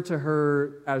refer to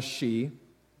her as she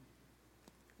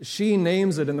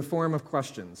names it in the form of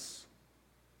questions.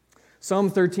 Psalm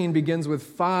 13 begins with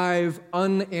 5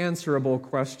 unanswerable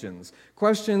questions,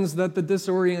 questions that the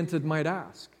disoriented might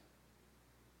ask.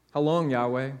 How long,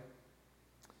 Yahweh?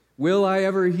 Will I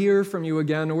ever hear from you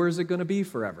again, or is it going to be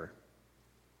forever?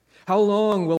 How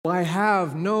long will I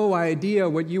have no idea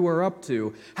what you are up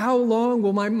to? How long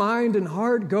will my mind and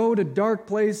heart go to dark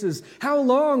places? How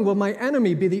long will my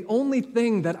enemy be the only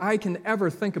thing that I can ever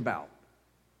think about?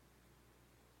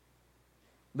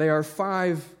 They are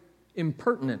 5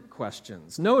 impertinent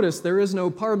questions. Notice there is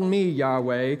no "pardon me,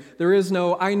 Yahweh." There is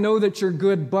no "I know that you're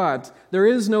good, but." There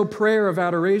is no prayer of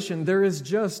adoration. There is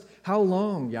just "How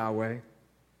long, Yahweh?"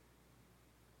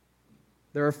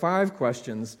 There are 5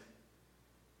 questions,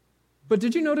 but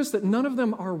did you notice that none of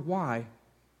them are why?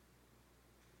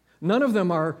 None of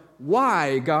them are,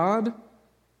 "Why, God?"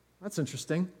 That's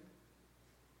interesting.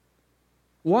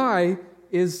 Why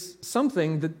is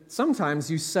something that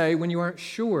sometimes you say when you aren't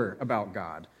sure about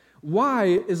God. Why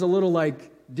is a little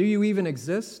like, "Do you even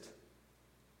exist?"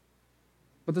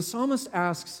 But the psalmist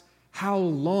asks, "How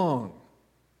long?"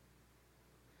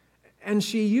 And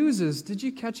she uses, did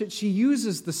you catch it? She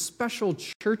uses the special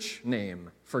church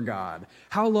name for God.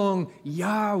 How long,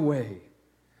 Yahweh?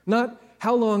 Not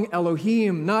how long,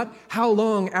 Elohim. Not how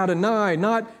long, Adonai.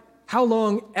 Not how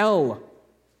long, El.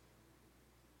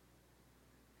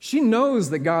 She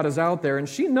knows that God is out there, and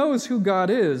she knows who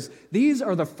God is. These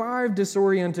are the 5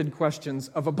 disoriented questions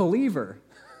of a believer.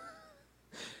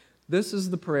 This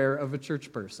is the prayer of a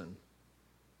church person.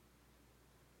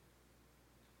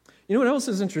 You know what else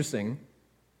is interesting?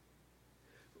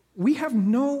 We have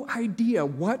no idea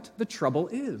what the trouble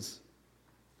is.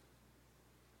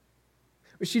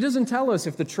 She doesn't tell us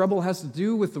if the trouble has to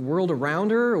do with the world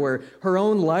around her or her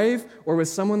own life or with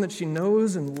someone that she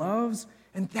knows and loves.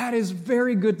 And that is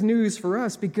very good news for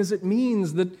us because it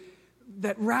means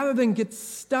that rather than get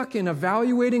stuck in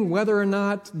evaluating whether or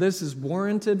not this is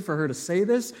warranted for her to say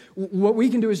this, what we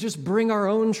can do is just bring our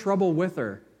own trouble with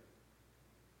her.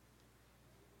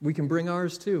 We can bring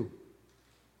ours too.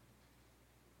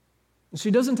 She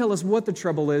doesn't tell us what the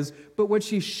trouble is, but what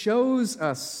she shows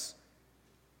us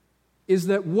is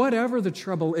that whatever the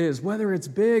trouble is, whether it's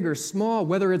big or small,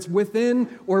 whether it's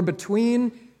within or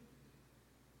between,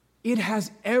 it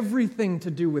has everything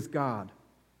to do with God.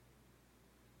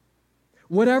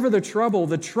 Whatever the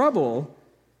trouble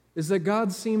is that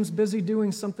God seems busy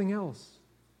doing something else.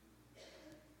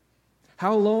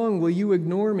 How long will you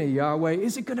ignore me, Yahweh?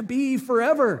 Is it going to be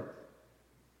forever?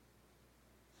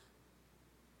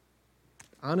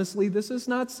 Honestly, this is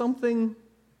not something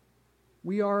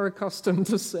we are accustomed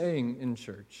to saying in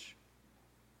church.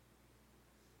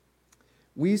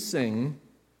 We sing,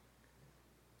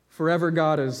 "Forever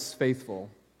God is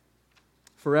faithful.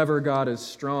 Forever God is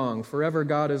strong. Forever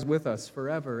God is with us.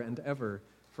 Forever and ever,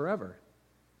 forever."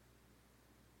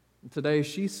 And today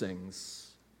she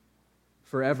sings,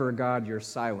 "Forever God you're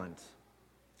silent.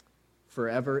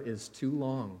 Forever is too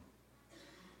long.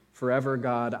 Forever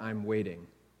God I'm waiting.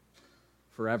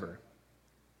 Forever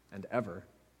and ever,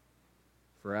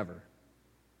 forever."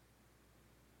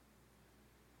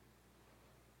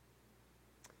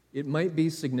 It might be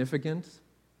significant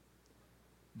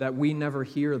that we never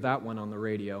hear that one on the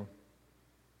radio.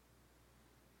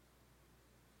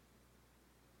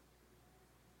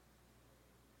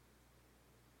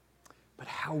 But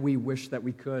how we wish that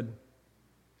we could.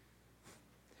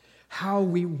 How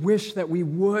we wish that we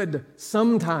would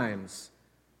sometimes.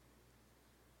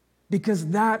 Because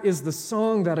that is the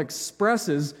song that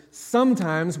expresses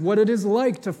sometimes what it is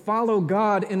like to follow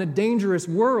God in a dangerous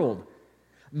world.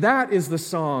 That is the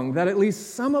song that at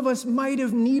least some of us might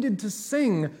have needed to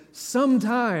sing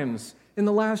sometimes in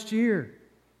the last year.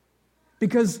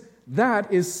 Because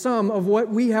that is some of what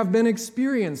we have been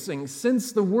experiencing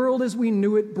since the world as we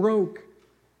knew it broke.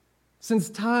 Since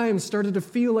time started to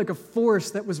feel like a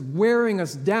force that was wearing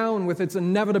us down with its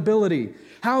inevitability.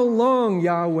 How long,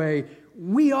 Yahweh?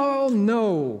 We all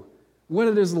know what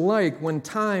it is like when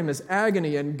time is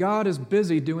agony and God is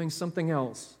busy doing something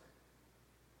else.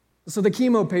 So the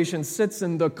chemo patient sits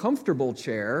in the comfortable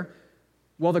chair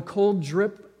while the cold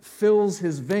drip fills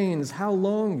his veins. How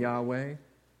long, Yahweh?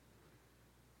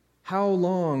 How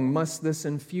long must this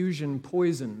infusion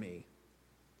poison me?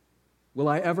 Will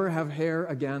I ever have hair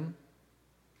again?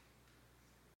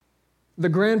 The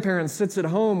grandparent sits at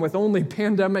home with only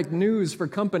pandemic news for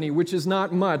company, which is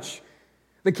not much.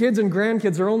 The kids and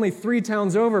grandkids are only 3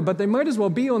 towns over, but they might as well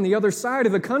be on the other side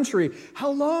of the country. How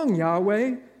long,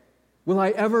 Yahweh? Will I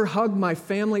ever hug my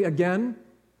family again?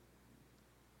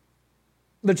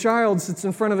 The child sits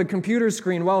in front of the computer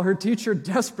screen while her teacher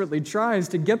desperately tries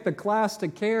to get the class to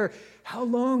care. How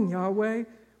long, Yahweh?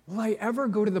 Will I ever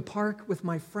go to the park with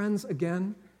my friends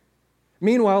again?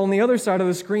 Meanwhile, on the other side of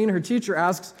the screen, her teacher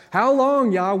asks, how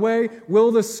long, Yahweh,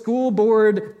 will the school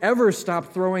board ever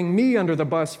stop throwing me under the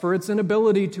bus for its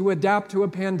inability to adapt to a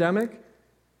pandemic?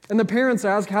 And the parents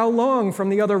ask, how long, from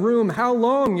the other room? How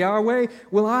long, Yahweh,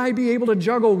 will I be able to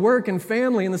juggle work and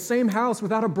family in the same house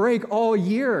without a break all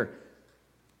year?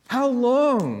 How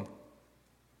long?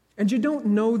 And you don't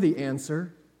know the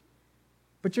answer,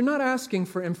 but you're not asking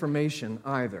for information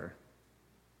either.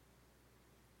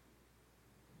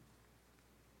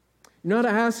 You're not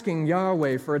asking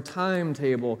Yahweh for a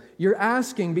timetable. You're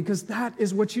asking because that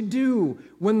is what you do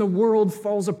when the world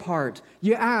falls apart.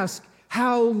 You ask,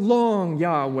 how long,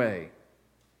 Yahweh?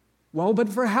 Well, but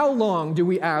for how long do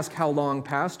we ask how long,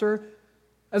 Pastor?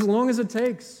 As long as it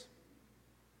takes.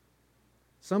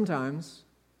 Sometimes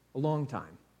a long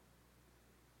time.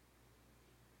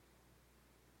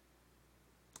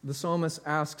 The psalmist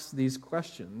asks these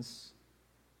questions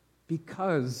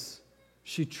because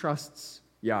she trusts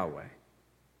Yahweh.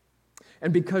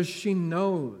 And because she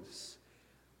knows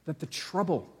that the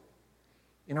trouble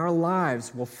in our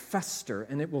lives will fester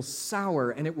and it will sour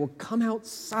and it will come out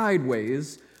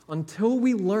sideways until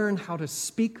we learn how to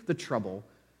speak the trouble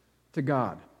to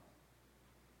God.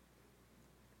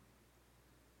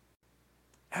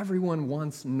 Everyone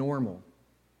wants normal,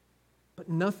 but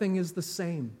nothing is the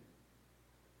same.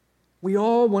 We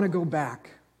all want to go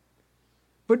back,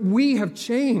 but we have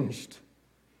changed.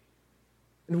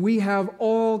 And we have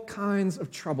all kinds of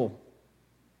trouble.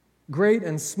 Great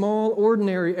and small,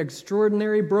 ordinary,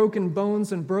 extraordinary, broken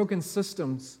bones and broken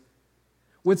systems.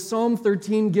 What Psalm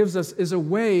 13 gives us is a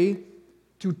way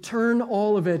to turn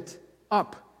all of it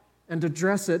up and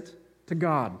address it to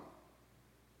God.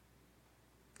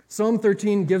 Psalm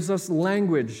 13 gives us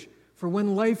language for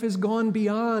when life has gone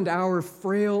beyond our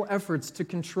frail efforts to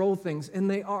control things, and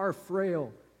they are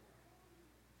frail.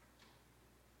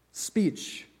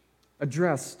 Speech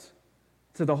addressed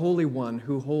to the Holy One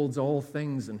who holds all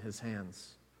things in his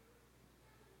hands.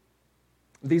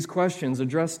 These questions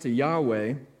addressed to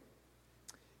Yahweh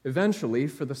eventually,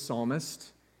 for the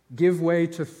psalmist, give way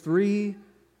to 3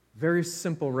 very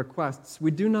simple requests. We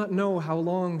do not know how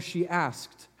long she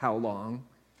asked how long,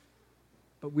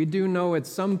 but we do know at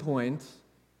some point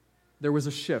there was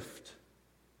a shift.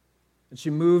 And she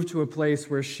moved to a place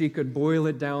where she could boil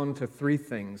it down to three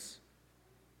things.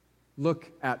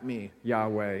 Look at me,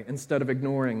 Yahweh, instead of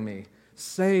ignoring me.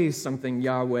 Say something,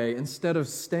 Yahweh, instead of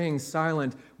staying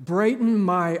silent. Brighten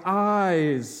my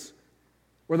eyes,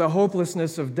 or the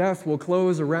hopelessness of death will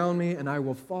close around me and I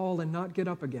will fall and not get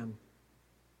up again.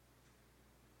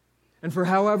 And for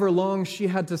however long she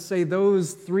had to say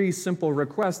those three simple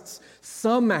requests,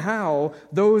 somehow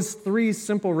those three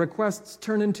simple requests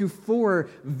turn into four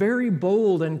very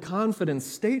bold and confident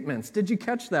statements. Did you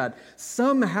catch that?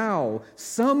 Somehow,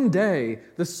 someday,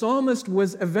 the psalmist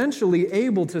was eventually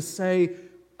able to say,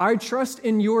 I trust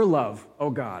in your love, O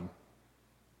God.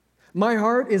 My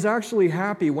heart is actually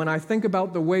happy when I think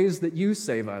about the ways that you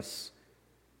save us.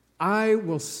 I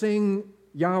will sing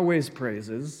Yahweh's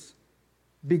praises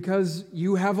because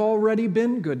you have already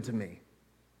been good to me.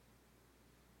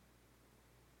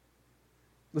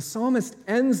 The psalmist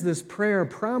ends this prayer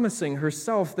promising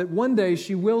herself that one day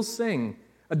she will sing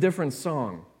a different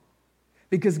song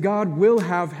because God will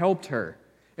have helped her.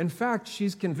 In fact,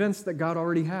 she's convinced that God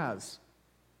already has.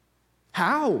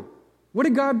 How? What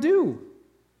did God do?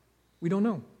 We don't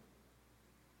know.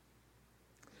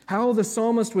 How the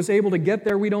psalmist was able to get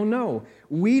there, we don't know.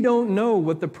 We don't know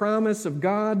what the promise of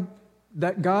God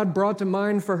that God brought to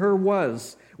mind for her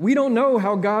was. We don't know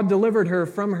how God delivered her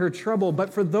from her trouble,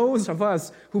 but for those of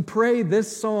us who pray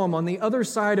this psalm on the other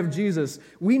side of Jesus,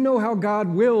 we know how God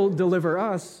will deliver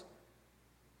us.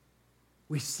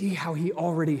 We see how he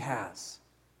already has.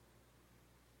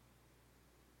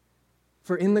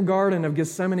 For in the Garden of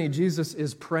Gethsemane, Jesus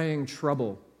is praying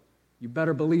trouble. You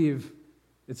better believe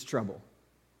it's trouble.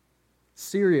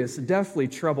 Serious, deathly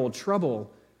trouble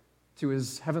to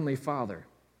his heavenly Father.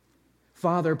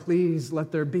 Father, please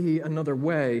let there be another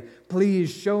way.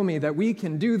 Please show me that we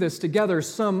can do this together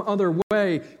some other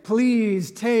way.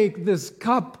 Please take this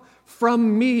cup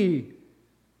from me.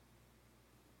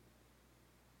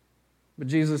 But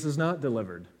Jesus is not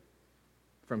delivered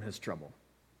from his trouble.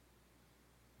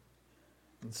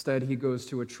 Instead, he goes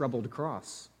to a troubled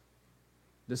cross.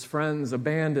 His friends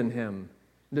abandon him,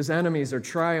 and his enemies are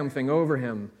triumphing over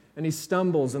him, and he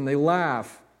stumbles and they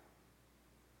laugh.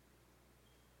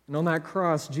 And on that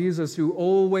cross, Jesus, who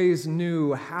always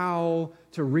knew how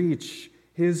to reach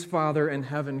his Father in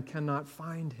heaven, cannot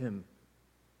find him.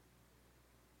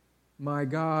 My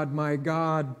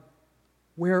God,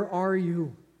 where are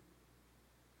you?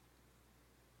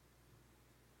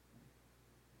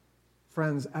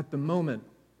 Friends, at the moment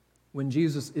when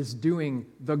Jesus is doing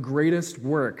the greatest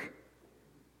work,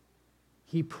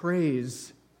 he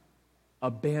prays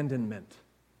abandonment.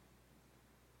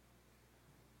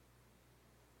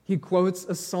 He quotes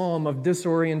a psalm of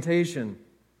disorientation.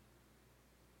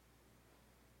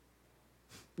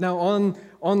 Now,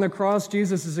 on the cross,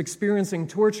 Jesus is experiencing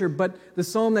torture, but the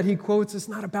psalm that he quotes is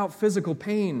not about physical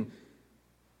pain.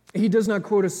 He does not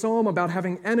quote a psalm about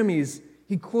having enemies.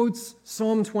 He quotes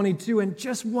Psalm 22, and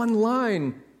just one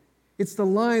line. It's the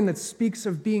line that speaks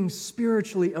of being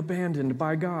spiritually abandoned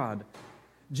by God.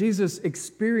 Jesus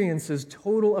experiences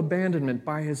total abandonment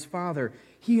by his Father.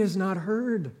 He has not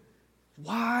heard.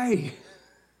 Why?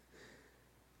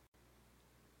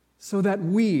 So that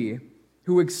we,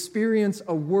 who experience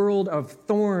a world of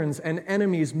thorns and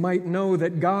enemies, might know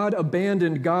that God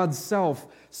abandoned God's self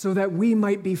so that we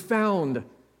might be found.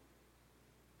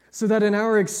 So that in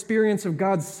our experience of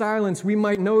God's silence, we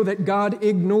might know that God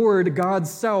ignored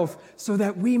God's self so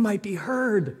that we might be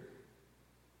heard.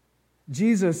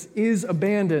 Jesus is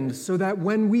abandoned so that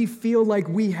when we feel like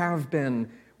we have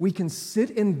been, we can sit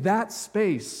in that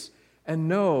space and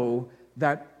know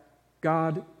that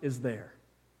God is there.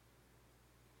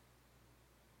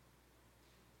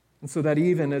 And so that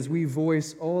even as we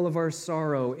voice all of our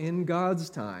sorrow in God's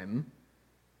time,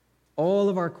 all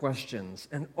of our questions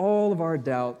and all of our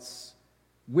doubts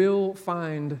will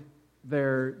find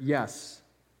their yes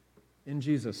in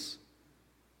Jesus.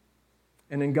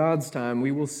 And in God's time,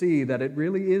 we will see that it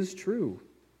really is true,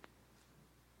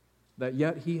 that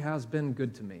yet he has been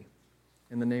good to me.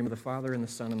 In the name of the Father, and the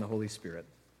Son, and the Holy Spirit.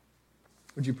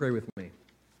 Would you pray with me?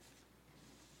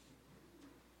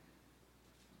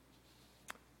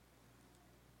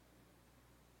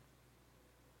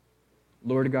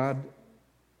 Lord God,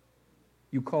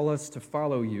 you call us to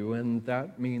follow you, and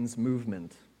that means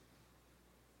movement.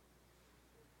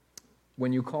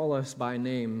 When you call us by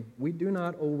name, we do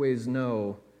not always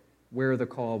know where the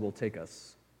call will take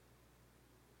us.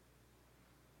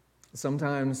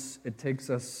 Sometimes it takes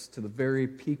us to the very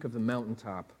peak of the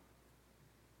mountaintop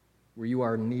where you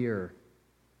are near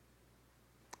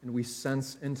and we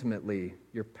sense intimately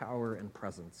your power and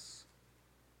presence.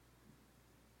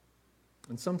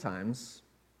 And sometimes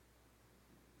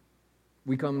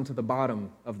We come to the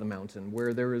bottom of the mountain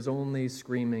where there is only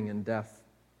screaming and death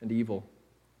and evil.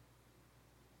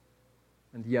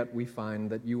 And yet we find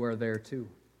that you are there too.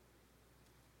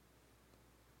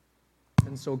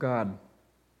 And so, God,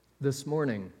 this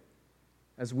morning,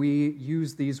 as we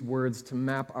use these words to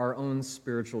map our own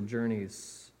spiritual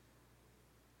journeys,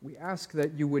 we ask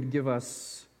that you would give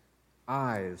us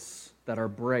eyes that are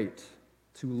bright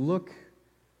to look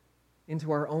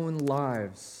into our own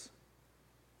lives.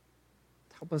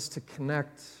 Help us to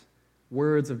connect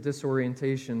words of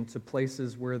disorientation to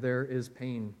places where there is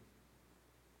pain.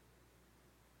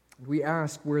 We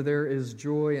ask where there is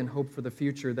joy and hope for the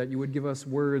future that you would give us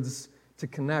words to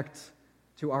connect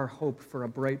to our hope for a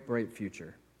bright, bright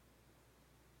future.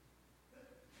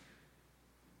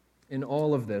 In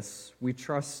all of this, we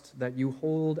trust that you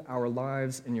hold our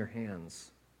lives in your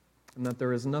hands and that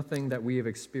there is nothing that we have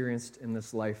experienced in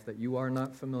this life that you are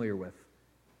not familiar with.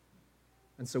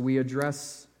 And so we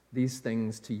address these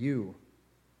things to you,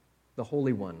 the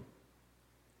Holy One,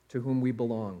 to whom we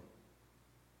belong.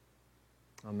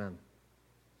 Amen.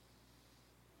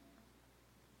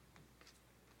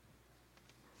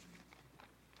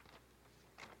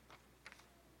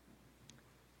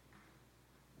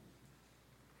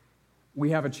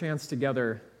 We have a chance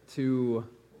together to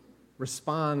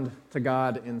respond to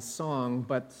God in song,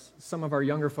 but some of our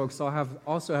younger folks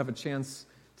also have a chance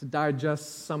to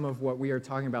digest some of what we are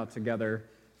talking about together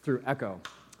through echo.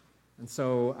 And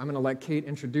so I'm going to let Kate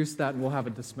introduce that, and we'll have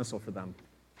a dismissal for them.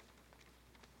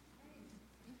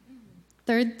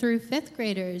 3rd through 5th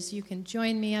graders, you can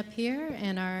join me up here,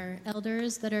 and our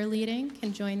elders that are leading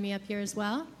can join me up here as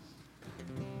well.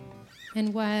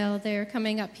 And while they're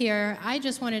coming up here, I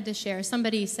just wanted to share.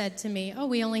 Somebody said to me, oh,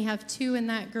 we only have 2 in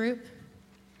that group,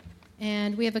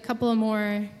 and we have a couple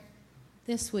more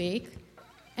this week.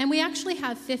 And we actually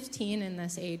have 15 in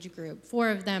this age group. 4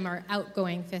 of them are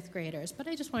outgoing 5th graders, but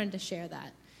I just wanted to share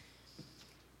that.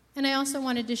 And I also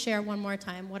wanted to share one more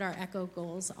time what our ECHO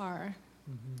goals are.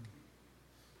 Mm-hmm.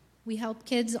 We help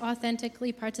kids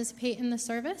authentically participate in the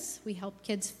service. We help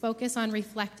kids focus on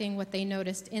reflecting what they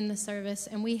noticed in the service,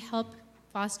 and we help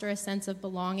foster a sense of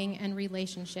belonging and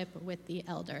relationship with the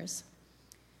elders.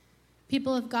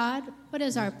 People of God, what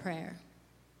is our prayer?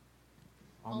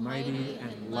 Almighty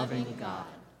and loving God,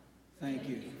 thank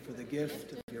you for the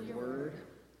gift of your word.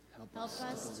 Help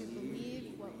us to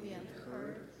believe what we have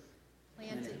heard,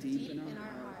 plant it deep in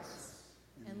our hearts,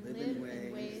 and live in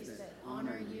ways that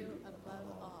honor you above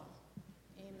all.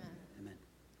 Amen.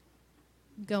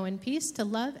 Go in peace to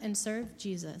love and serve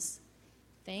Jesus.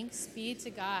 Thanks be to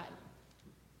God.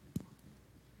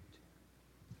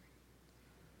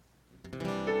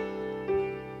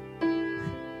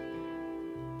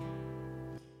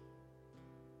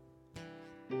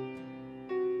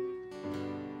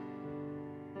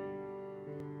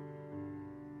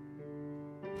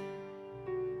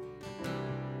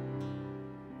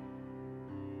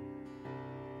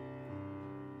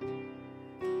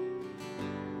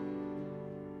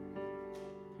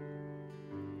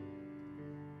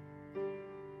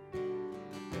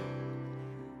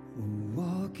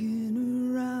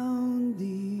 Walking around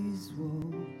these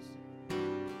walls,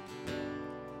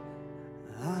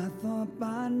 I thought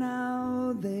by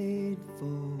now they'd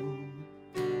fall,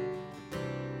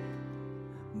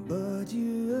 but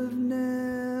you have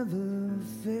never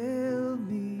failed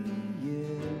me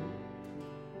yet.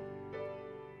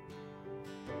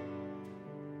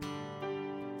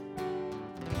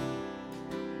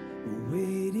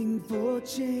 Waiting for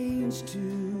change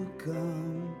to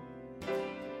come,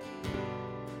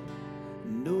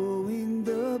 knowing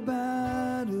the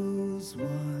battle's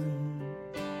won,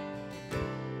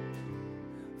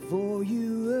 for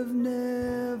you have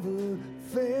never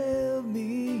failed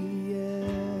me yet.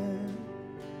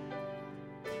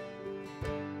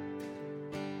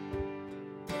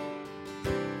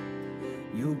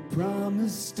 Your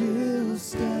promise still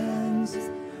stands,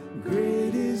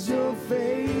 great is your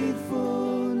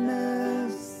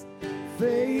faithfulness,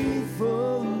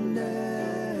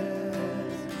 faithfulness.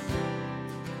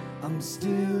 I'm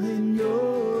still in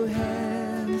your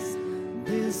hands,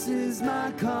 this is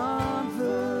my confidence,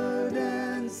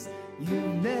 you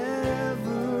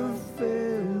never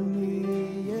fail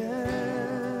me yet.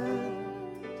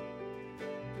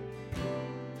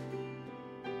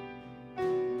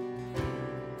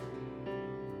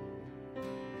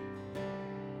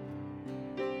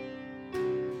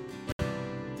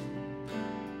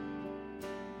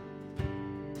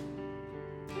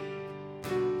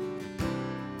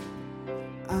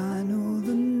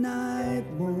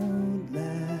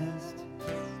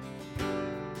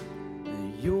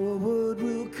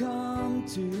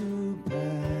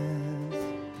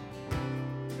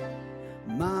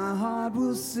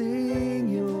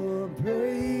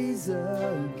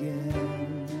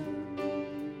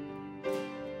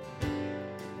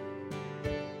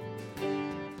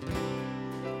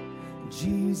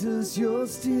 Jesus, you're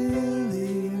still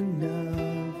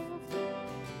enough.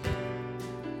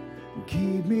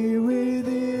 Keep me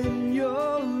within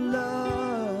your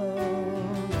love.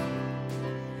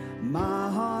 My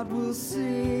heart will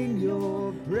sing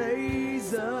your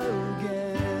praise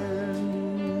again.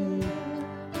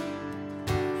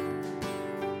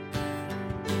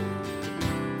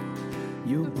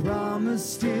 Your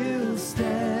promise still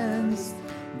stands.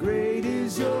 Great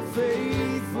is your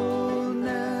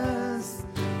faithfulness,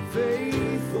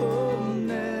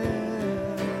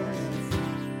 faithfulness.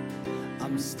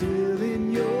 I'm still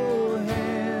in your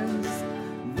hands.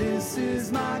 This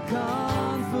is my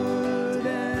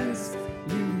confidence.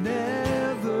 You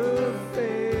never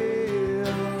fail.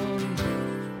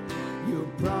 Your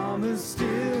promise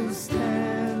still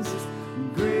stands.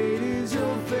 Great is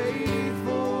your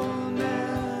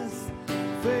faithfulness,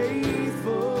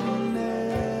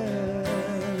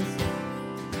 faithfulness.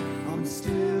 I'm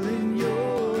still in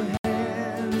your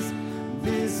hands.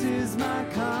 This is my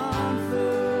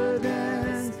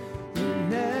confidence. You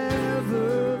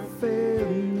never fail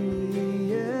me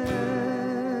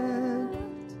yet.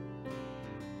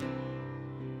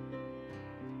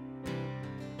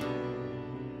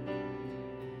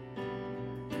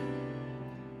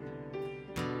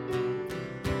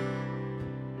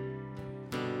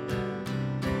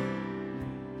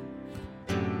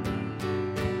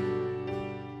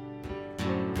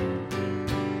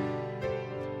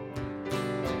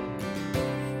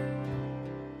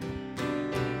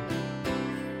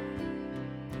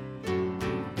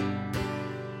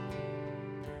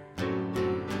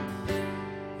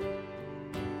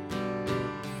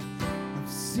 I've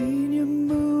seen you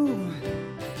move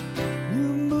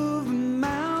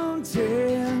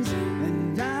mountains,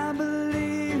 and I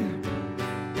believe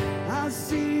I'll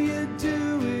see you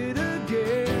do it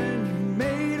again. You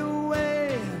made a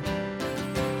way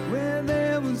where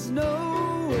there was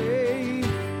no way,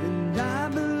 and I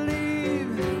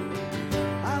believe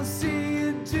I'll see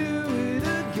you do it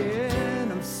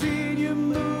again. I've seen you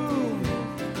move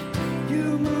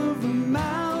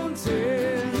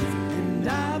mountains, and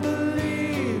I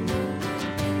believe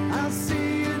I'll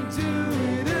see you do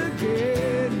it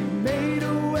again. You made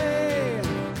a way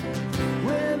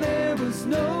where there was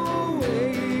no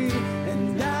way,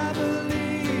 and I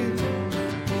believe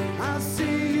I'll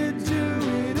see you do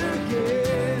it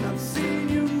again. I've seen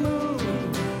you move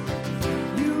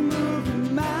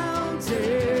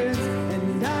mountains,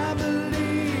 and I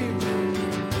believe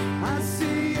I'll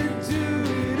see you do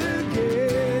it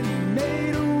again. You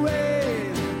made a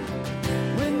way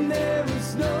when there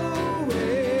was no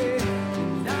way,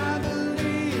 and I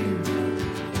believe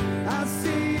I'll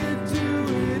see you do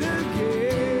it again.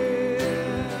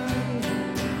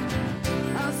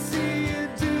 I'll see you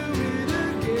do it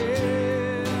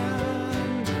again.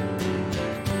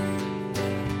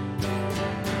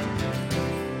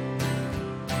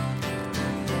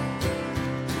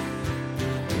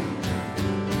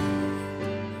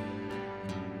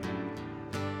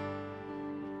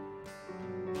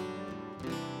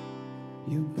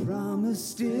 Your promise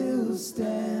still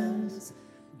stands.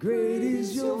 Great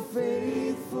is your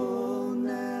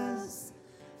faithfulness,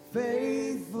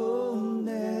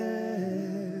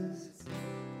 faithfulness.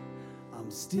 I'm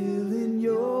still in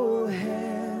your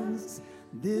hands.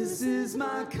 This is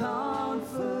my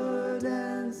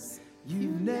confidence. You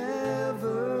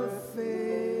never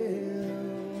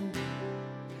fail.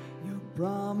 Your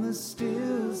promise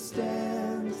still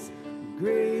stands.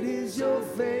 Great is your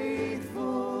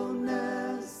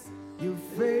faithfulness, your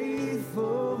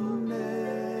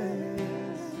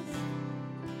faithfulness.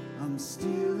 I'm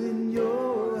still in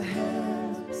your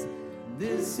hands.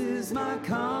 This is my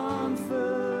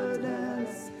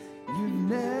confidence. You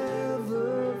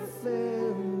never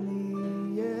fail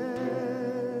me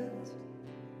yet.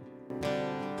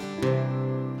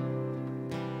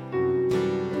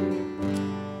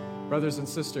 Brothers and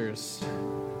sisters,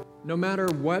 no matter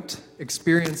what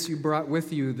experience you brought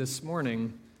with you this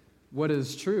morning, what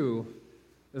is true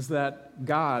is that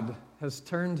God has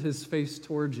turned his face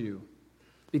towards you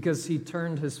because he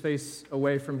turned his face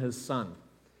away from his Son.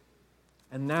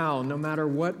 And now, no matter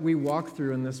what we walk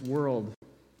through in this world,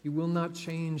 he will not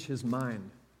change his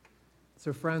mind.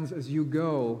 So friends, as you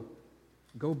go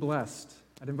blessed.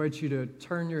 I'd invite you to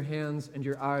turn your hands and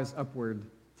your eyes upward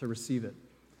to receive it.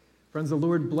 Friends, the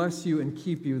Lord bless you and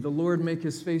keep you. The Lord make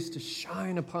his face to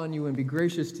shine upon you and be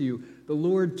gracious to you. The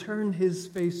Lord turn his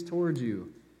face towards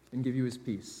you and give you his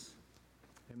peace.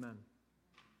 Amen.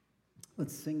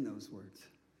 Let's sing those words.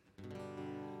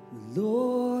 The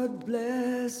Lord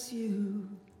bless you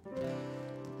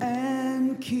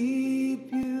and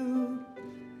keep you.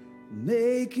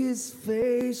 make his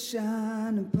face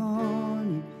shine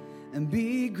upon you and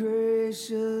be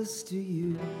gracious to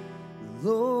you. The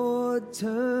Lord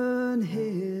turn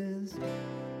his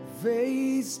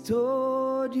face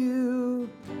toward you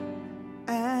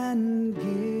and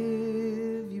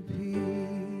give you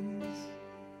peace.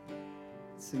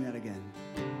 Sing that again.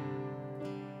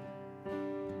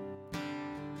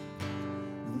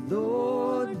 The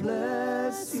Lord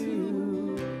bless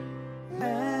you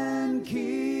and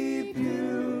keep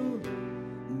you,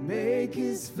 make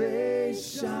his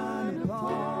face shine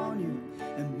upon you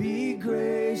and be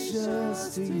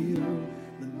gracious to you.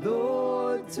 The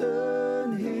Lord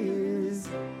turn his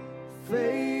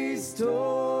face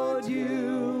toward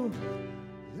you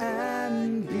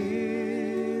and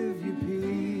give you peace.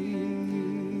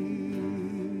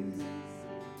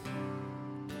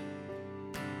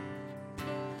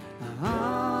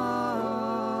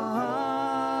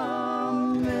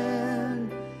 Amen.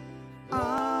 Amen.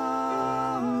 Amen.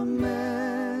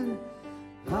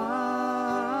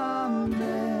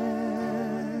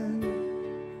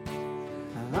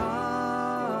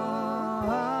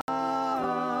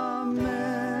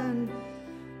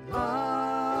 Amen.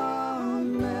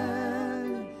 Amen.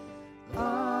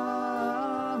 Amen.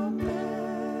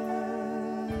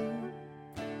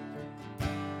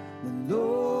 The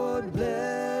Lord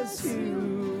bless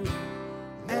you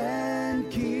and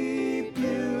keep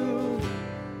you,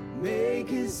 make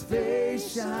his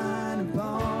face shine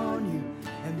upon you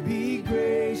and be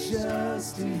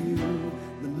gracious to you.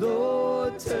 The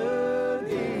Lord turn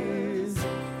his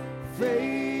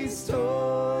face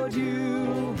toward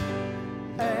you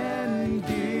and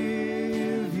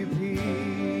give you peace.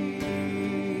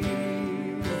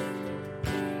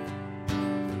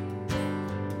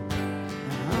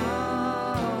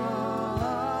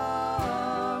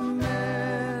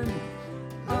 Amen.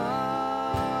 Amen.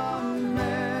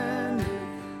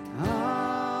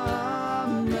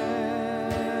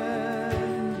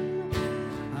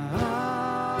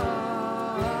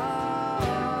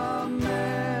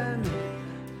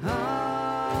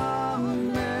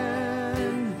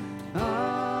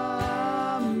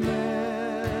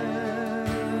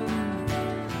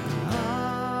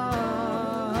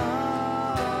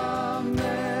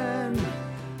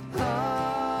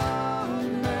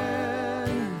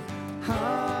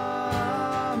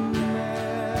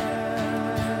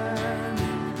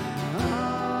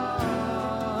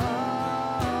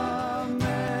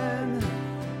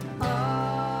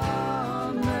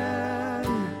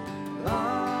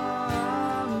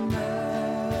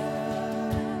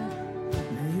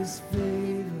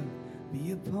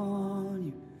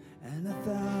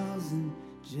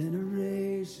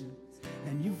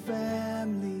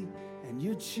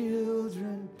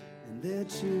 children and their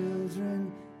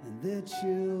children and their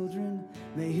children.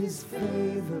 May his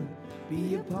favor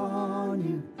be upon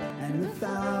you and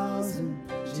 1,000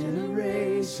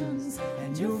 generations,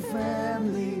 and your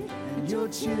family and your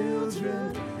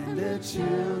children and their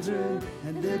children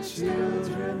and their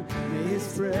children. May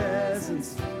his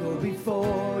presence go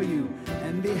before you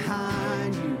and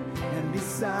behind you and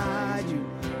beside you,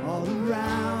 all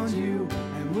around you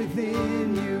and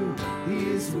within you.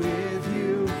 He is with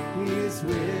you, he is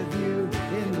with you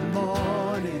in the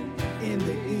morning, in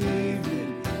the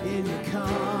evening, in your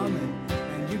coming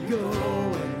and your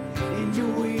going, in your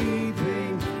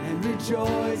weeping and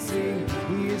rejoicing.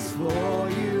 He is for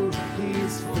you, he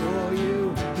is for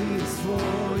you, he is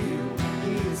for you,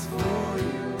 he is for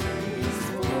you, he is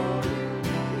for you,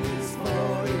 he is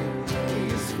for you, he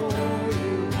is for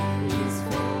you, he is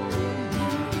for you.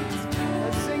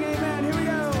 Let's sing amen, here we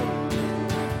go.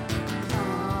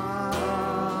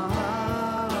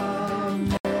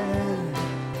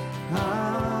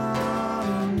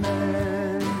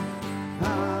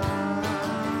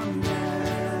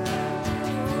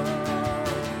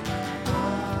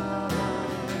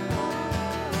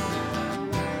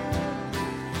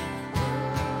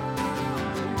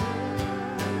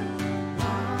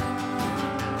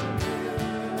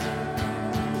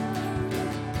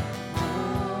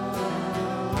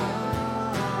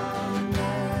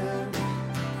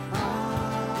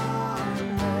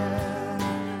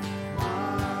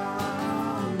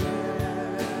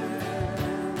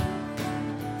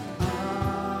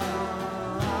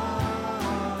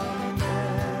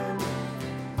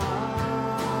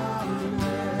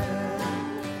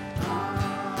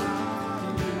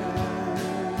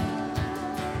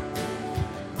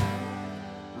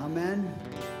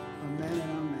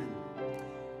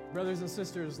 Brothers and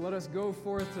sisters, let us go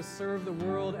forth to serve the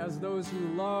world as those who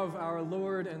love our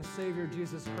Lord and Savior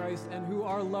Jesus Christ and who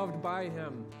are loved by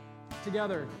him.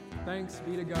 Together, thanks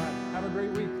be to God. Have a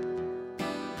great week.